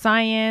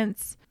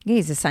neuroscience.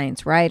 He's a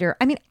science writer.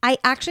 I mean, I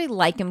actually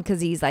like him because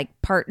he's like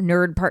part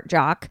nerd, part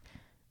jock.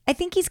 I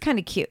think he's kind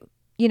of cute.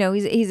 You know,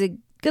 he's a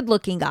good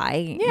looking guy.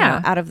 you Yeah.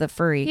 know, out of the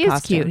furry He is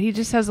costume. cute. He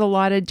just has a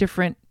lot of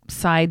different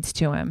sides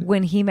to him.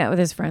 When he met with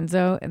his friends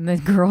though, and the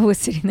girl was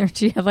sitting there,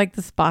 she had like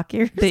the Spock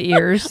ears. The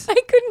ears. I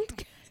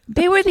couldn't.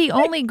 They were the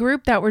only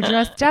group that were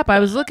dressed up. I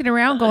was looking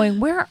around going,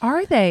 where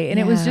are they? And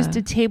it was Yeah. just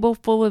a table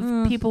full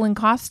of people in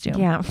costume.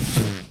 Yeah.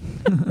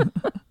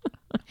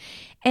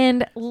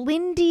 And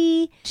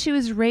Lindy, She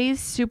was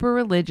raised super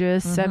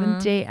religious, Mm-hmm.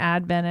 Seventh-day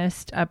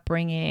Adventist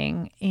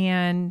upbringing,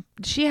 and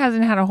she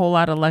hasn't had a whole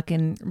lot of luck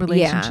in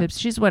relationships.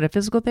 She's what, a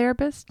physical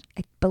therapist?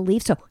 I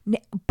believe so.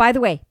 By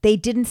the way, they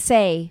didn't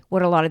say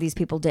what a lot of these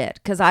people did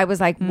because I was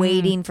like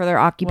waiting for their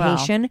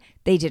occupation.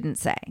 They didn't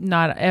say.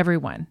 Not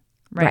everyone.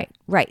 Right.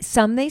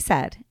 Some they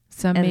said.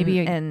 Some And- maybe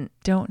and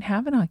don't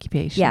have an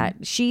occupation. yeah,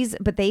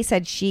 but they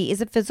said she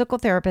is a physical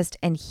therapist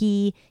and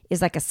he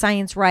is like a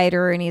science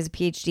writer and he has a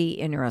PhD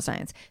in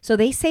neuroscience. So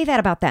they say that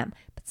about them.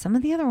 But some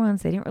of the other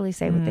ones, they didn't really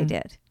say what they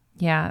did.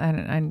 Yeah,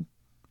 and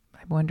I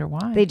wonder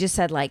why. They just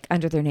said like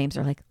under their names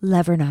are like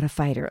lover, not a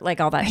fighter,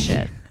 like all that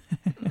shit.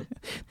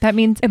 That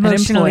means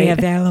unemployed.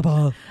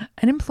 available.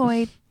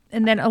 Unemployed.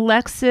 And then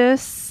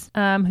Alexis,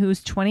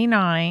 who's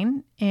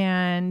 29,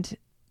 and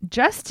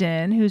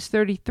Justin, who's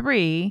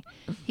 33.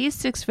 He's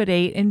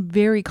 6'8" and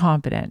very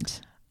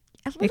confident.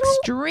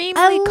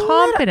 Extremely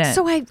confident.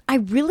 So I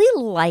really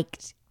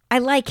I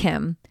like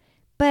him,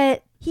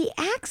 but he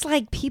acts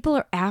like people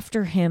are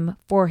after him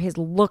for his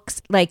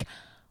looks. Like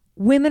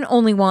women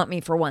only want me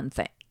for one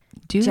thing.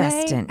 Do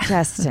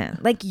Justin,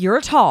 like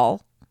you're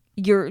tall,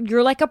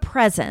 you're like a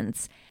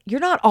presence. You're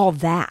not all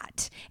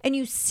that, and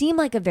you seem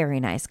like a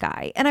very nice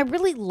guy, and I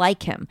really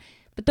like him.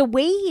 But the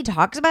way he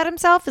talks about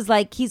himself is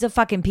like he's a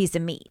fucking piece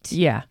of meat.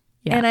 Yeah.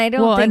 Yeah. And I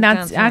don't well, think and that's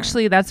that's right.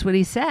 actually that's what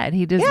he said.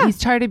 He does. Yeah. He's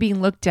tired of being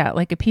looked at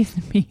like a piece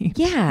of meat.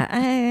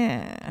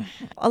 Yeah.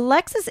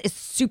 Alexis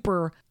is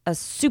a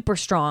super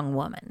strong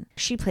woman.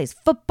 She plays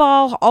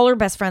football. All her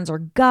best friends are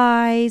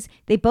guys.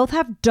 They both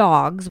have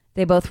dogs.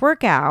 They both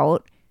work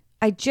out.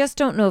 I just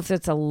don't know if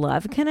it's a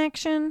love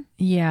connection.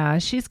 Yeah,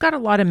 she's got a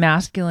lot of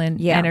masculine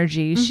Yeah.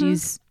 energy.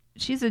 She's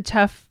a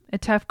tough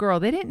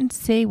girl. They didn't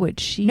say what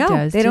she No,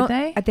 does, they did don't.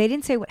 they? They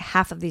didn't say what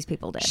half of these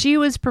people did. She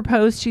was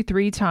proposed to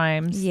 3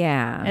 times.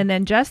 Yeah. And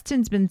then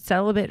Justin's been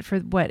celibate for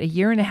what, a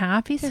year and a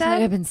half, he I've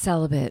said? been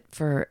celibate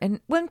for, and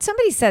when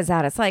somebody says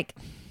that, it's like,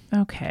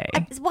 Okay.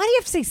 why do you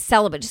have to say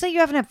celibate? Just say you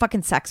haven't had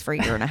fucking sex for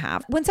a year and a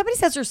half. When somebody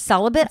says they're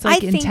celibate, It's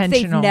like I think they've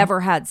intentional. never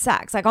had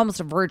sex, like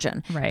almost a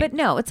virgin. Right. But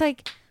no, it's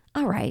like,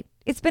 all right,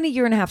 it's been a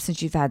year and a half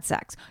since you've had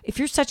sex. If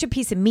you're such a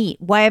piece of meat,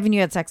 why haven't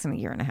you had sex in a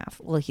year and a half?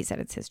 Well, he said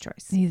it's his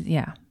choice.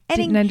 Yeah. And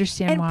Didn't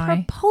understand and why.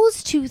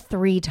 proposed to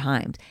 3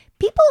 times.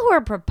 People who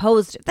are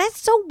proposed to, that's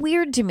so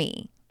weird to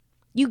me.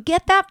 You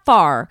get that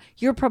far,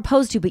 you're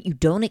proposed to, but you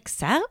don't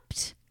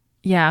accept?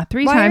 Yeah,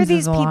 3 Why times are these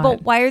is a people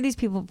lot. why are these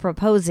people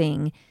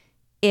proposing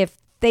if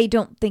they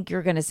don't think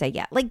you're going to say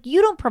yes? Like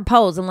you don't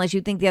propose unless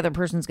you think the other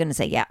person's going to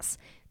say yes.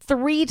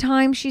 3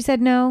 times she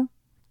said no.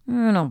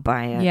 I don't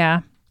buy it.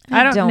 Yeah.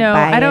 I don't know.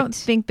 buy I don't it.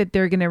 think that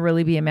they're going to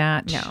really be a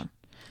match. No.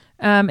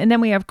 And then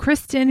we have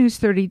Kristen, who's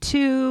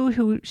 32,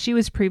 who she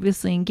was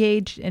previously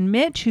engaged, and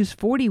Mitch, who's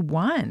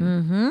 41.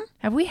 Mm-hmm.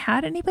 Have we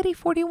had anybody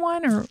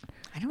 41 or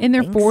I don't in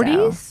their think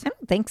 40s? so. I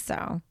don't think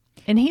so.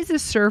 And he's a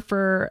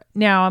surfer.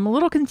 Now, I'm a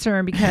little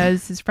concerned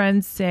because his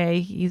friends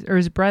say or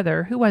his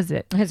brother, who was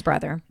it? His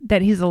brother.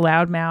 That he's a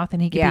loudmouth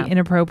and he can Yeah. be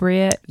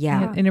inappropriate.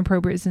 Yeah.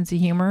 Inappropriate sense of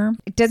humor.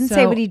 It doesn't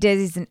say So- what he does.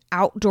 He's an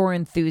outdoor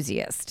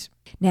enthusiast.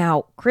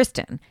 Now,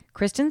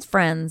 Kristen's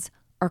friends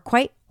are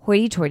quite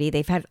hoity-toity.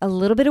 They've had a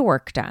little bit of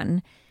work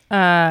done.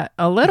 A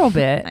little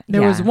bit.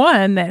 There Yeah. was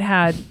one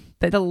that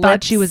thought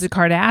lips. she was a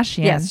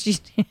Kardashian. Yes, she's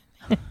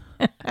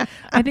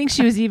I think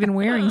she was even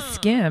wearing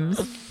Skims.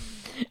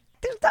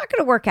 it's not going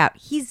to work out.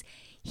 He's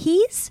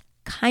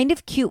kind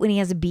of cute when he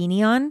has a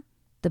beanie on.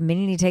 The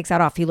minute he takes that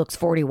off, he looks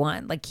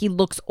 41. Like he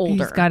looks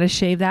older. He's got to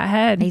shave that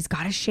head. He's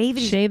got to shave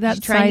it. Shave that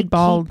He's trying side to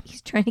bald.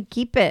 He's trying to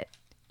keep it.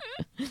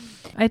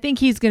 I think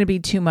he's going to be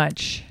too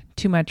much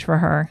for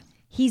her.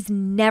 He's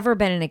never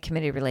been in a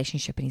committed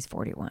relationship and he's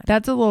 41.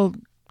 That's a little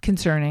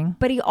concerning.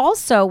 But he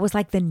also was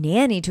like the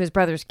nanny to his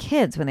brother's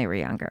kids when they were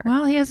younger.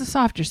 Well, he has a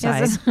softer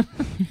side.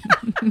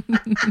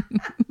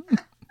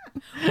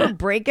 We're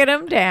breaking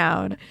him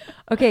down.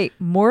 Okay,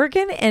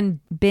 Morgan and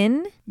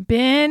Ben.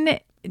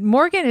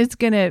 Morgan is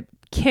going to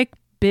kick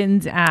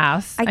Ben's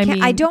ass.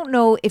 I don't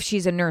know if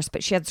she's a nurse,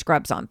 but she had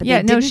scrubs on. But Yeah,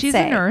 they no, didn't she's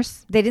say. a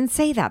nurse. They didn't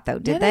say that though,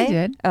 did Yeah, they? they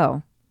did.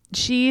 Oh,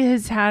 She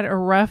has had a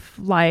rough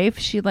life.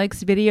 She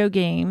likes video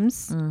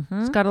games.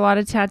 She's got a lot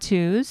of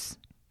tattoos.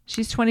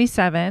 She's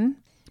 27.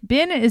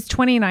 Ben is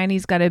 29.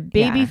 He's got a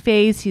baby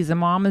face. He's a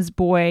mama's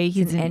boy.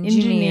 He's an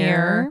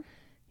engineer.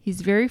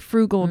 He's very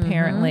frugal,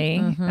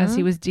 apparently, as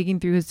he was digging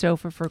through his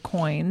sofa for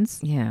coins.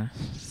 Yeah.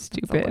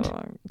 Stupid.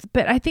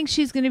 But I think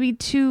she's going to be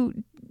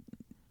too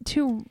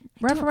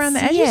rough around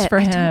the edges for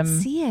him. I don't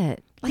see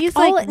it. He's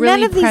like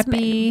really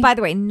preppy. By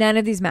the way, none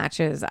of these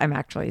matches I'm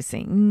actually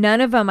seeing.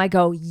 None of them I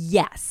go,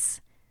 yes.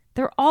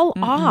 They're all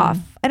off.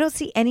 I don't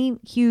see any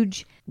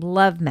huge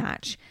love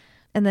match.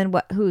 And then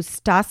who's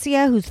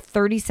Stasia, who's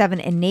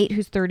 37, and Nate,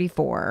 who's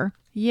 34.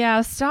 Yeah,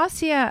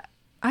 Stasia,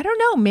 I don't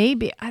know,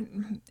 maybe.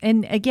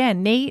 And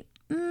again, Nate,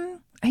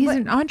 he's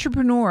an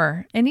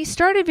entrepreneur. And he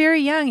started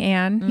very young,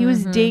 Anne. He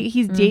was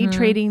he's day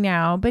trading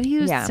now, but he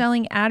was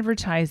selling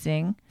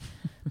advertising.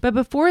 But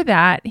before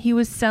that, he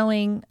was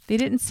selling, they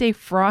didn't say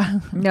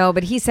fraud. No,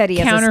 but he said he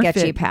has a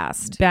sketchy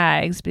past.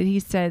 Bags, but he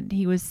said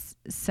he was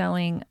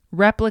selling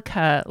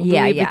replica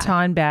Louis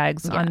Vuitton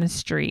bags on the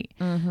street.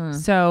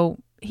 So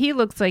he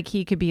looks like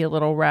he could be a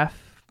little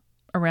rough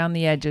around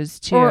the edges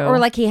too. Or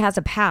like he has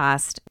a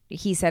past,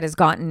 he said, has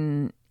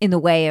gotten in the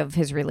way of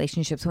his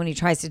relationships when he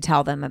tries to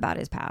tell them about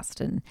his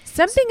past. And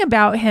something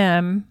about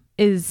him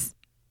is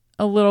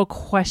a little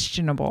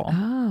questionable.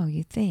 Oh,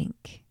 you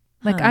think?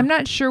 Like, I'm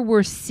not sure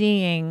we're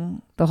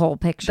seeing the whole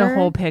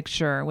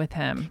picture with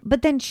him.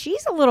 But then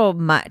she's a little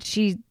much.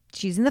 She's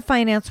in the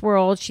finance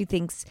world. She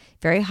thinks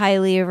very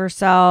highly of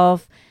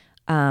herself.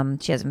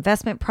 She has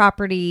investment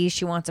properties.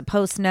 She wants a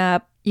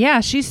post-nup.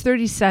 Yeah, she's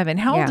 37.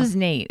 How old is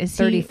Nate? Is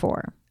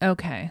 34.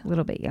 Okay. A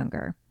little bit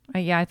younger.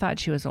 Yeah, I thought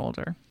she was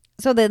older.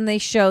 So then they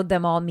showed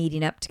them all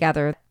meeting up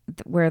together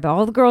where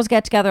all the girls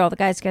get together, all the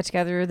guys get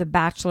together, the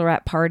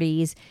bachelorette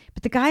parties.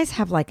 But the guys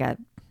have like I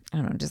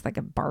don't know, just like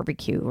a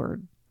barbecue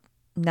or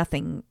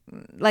nothing.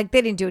 Like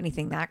they didn't do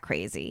anything that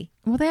crazy.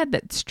 Well, they had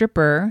that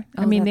stripper.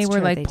 I mean, they were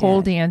like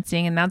pole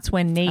dancing, and that's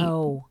when Nate.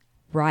 Oh,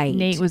 right.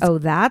 Nate was. Oh,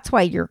 that's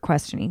why you're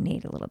questioning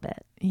Nate a little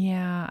bit.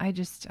 Yeah, I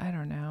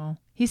don't know.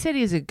 He said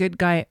he's a good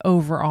guy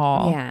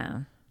overall.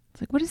 Yeah.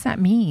 It's like, what does that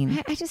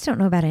mean? I just don't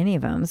know about any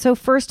of them. So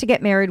first to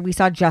get married, we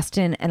saw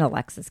Justin and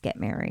Alexis get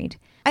married.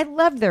 I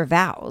loved their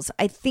vows.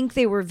 I think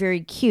they were very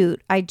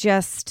cute. I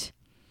just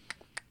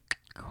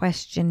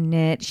question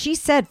it. She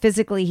said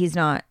physically he's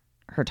not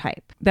her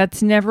type.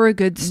 That's never a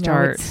good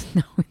start.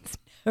 No, it's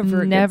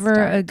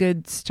never a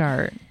good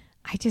start.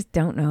 I just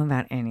don't know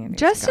about any of these.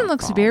 Justin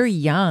looks very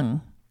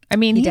young. I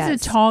mean, he's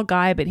does. a tall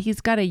guy, but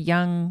he's got a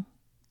young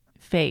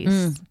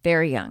face.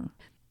 Very young.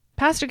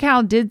 Pastor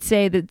Cal did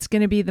say that it's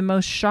going to be the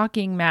most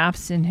shocking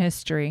maths in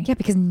history. Yeah,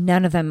 because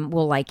none of them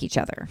will like each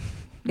other.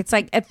 It's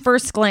like at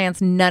first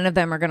glance, none of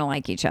them are going to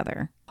like each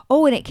other.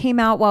 Oh, and it came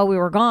out while we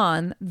were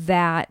gone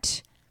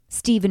that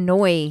Steve and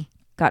Noy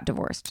got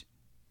divorced.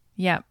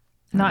 Yep.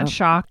 Not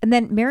shocked. And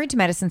then Married to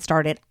Medicine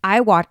started.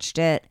 I watched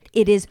it.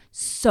 It is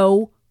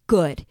so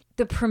good.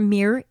 The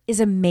premiere is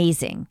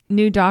amazing.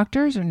 New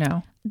doctors or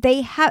no?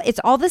 It's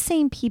all the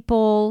same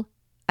people.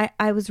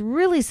 I was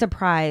really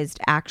surprised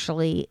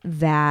actually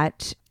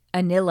that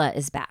Anila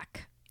is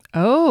back.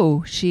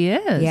 Oh, she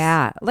is.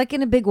 Yeah, like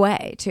in a big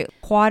way too.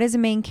 Quad is a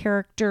main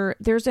character.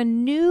 There's a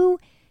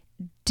new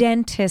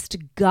dentist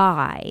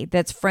guy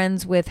that's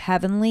friends with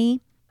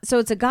Heavenly. So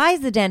it's a guy's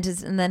the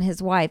dentist and then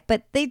his wife,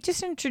 but they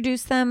just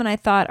introduced them and I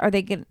thought, are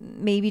they going to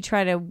maybe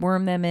try to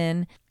worm them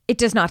in? It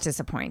does not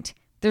disappoint.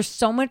 There's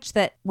so much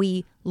that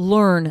we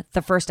learn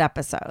the first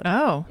episode.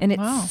 Oh, and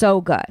it's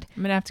so good. I'm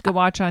going to have to go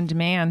watch on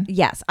demand.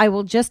 Yes. I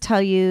will just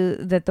tell you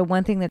that the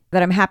one thing that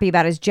I'm happy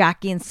about is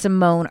Jackie and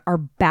Simone are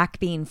back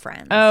being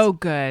friends. Oh,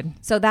 good.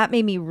 So that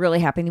made me really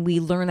happy.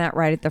 We learned that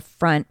right at the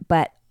front,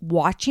 but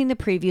watching the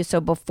preview, so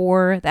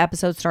before the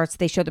episode starts,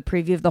 they show the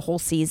preview of the whole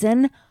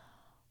season.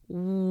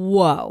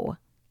 Whoa,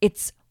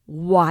 it's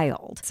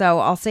wild. So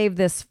I'll save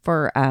this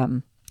for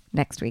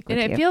next week with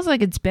and it you. feels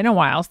like it's been a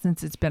while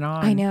since it's been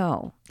on. I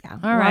know. Yeah.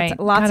 All right.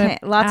 Lots add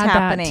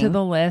happening. That to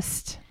the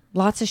list.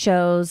 Lots of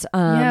shows.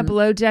 Yeah,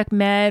 Below Deck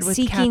Med with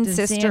Seeking Captain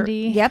Sister.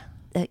 Sandy. Yep.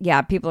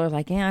 Yeah, people are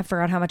like, yeah, I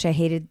forgot how much I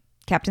hated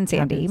Captain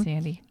Sandy.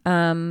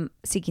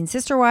 Seeking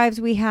Sister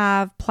Wives we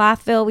have.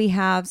 Plathville we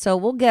have. So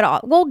we'll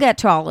get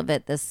to all of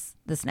it this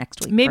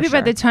next week. Maybe by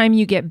the time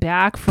you get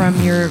back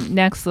from your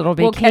next little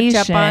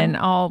vacation,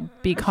 I'll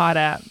be caught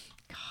up.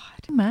 God,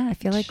 too much. I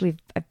feel like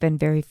I've been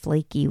very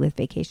flaky with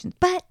vacations,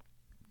 but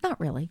not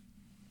really.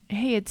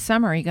 Hey, it's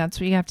summer.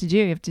 That's what you have to do.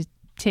 You have to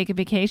take a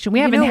vacation. We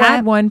haven't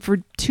had one for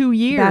 2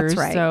 years. That's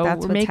right. So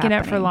That's we're making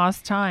up for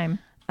lost time.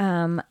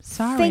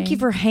 Sorry. Thank you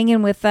for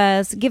hanging with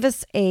us. Give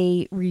us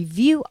a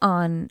review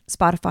on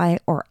Spotify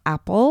or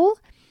Apple.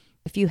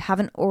 If you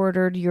haven't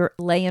ordered your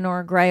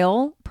Leonor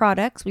Grail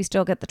products, we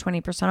still get the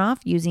 20% off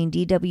using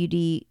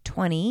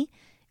DWD20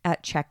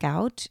 at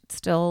checkout. It's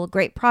still a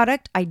great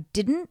product. I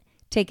didn't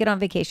take it on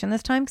vacation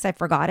this time because I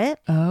forgot it.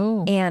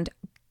 Oh. And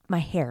my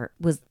hair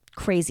was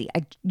crazy.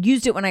 I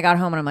used it when I got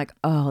home and I'm like,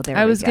 oh, there we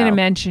go. I was going to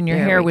mention your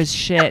hair was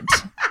shit.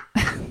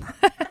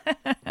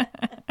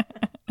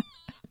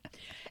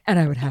 And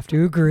I would have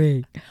to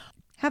agree.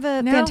 Have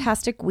a No.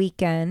 fantastic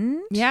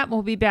weekend. Yeah,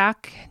 we'll be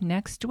back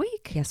next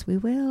week. Yes, we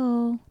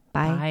will.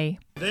 Bye. Bye.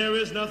 There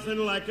is nothing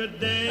like a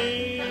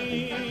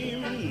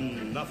dame,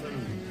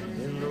 nothing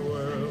in the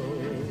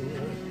world.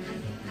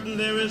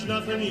 There is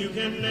nothing you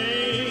can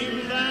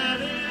name that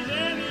is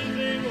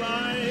anything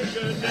like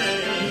a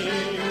dame.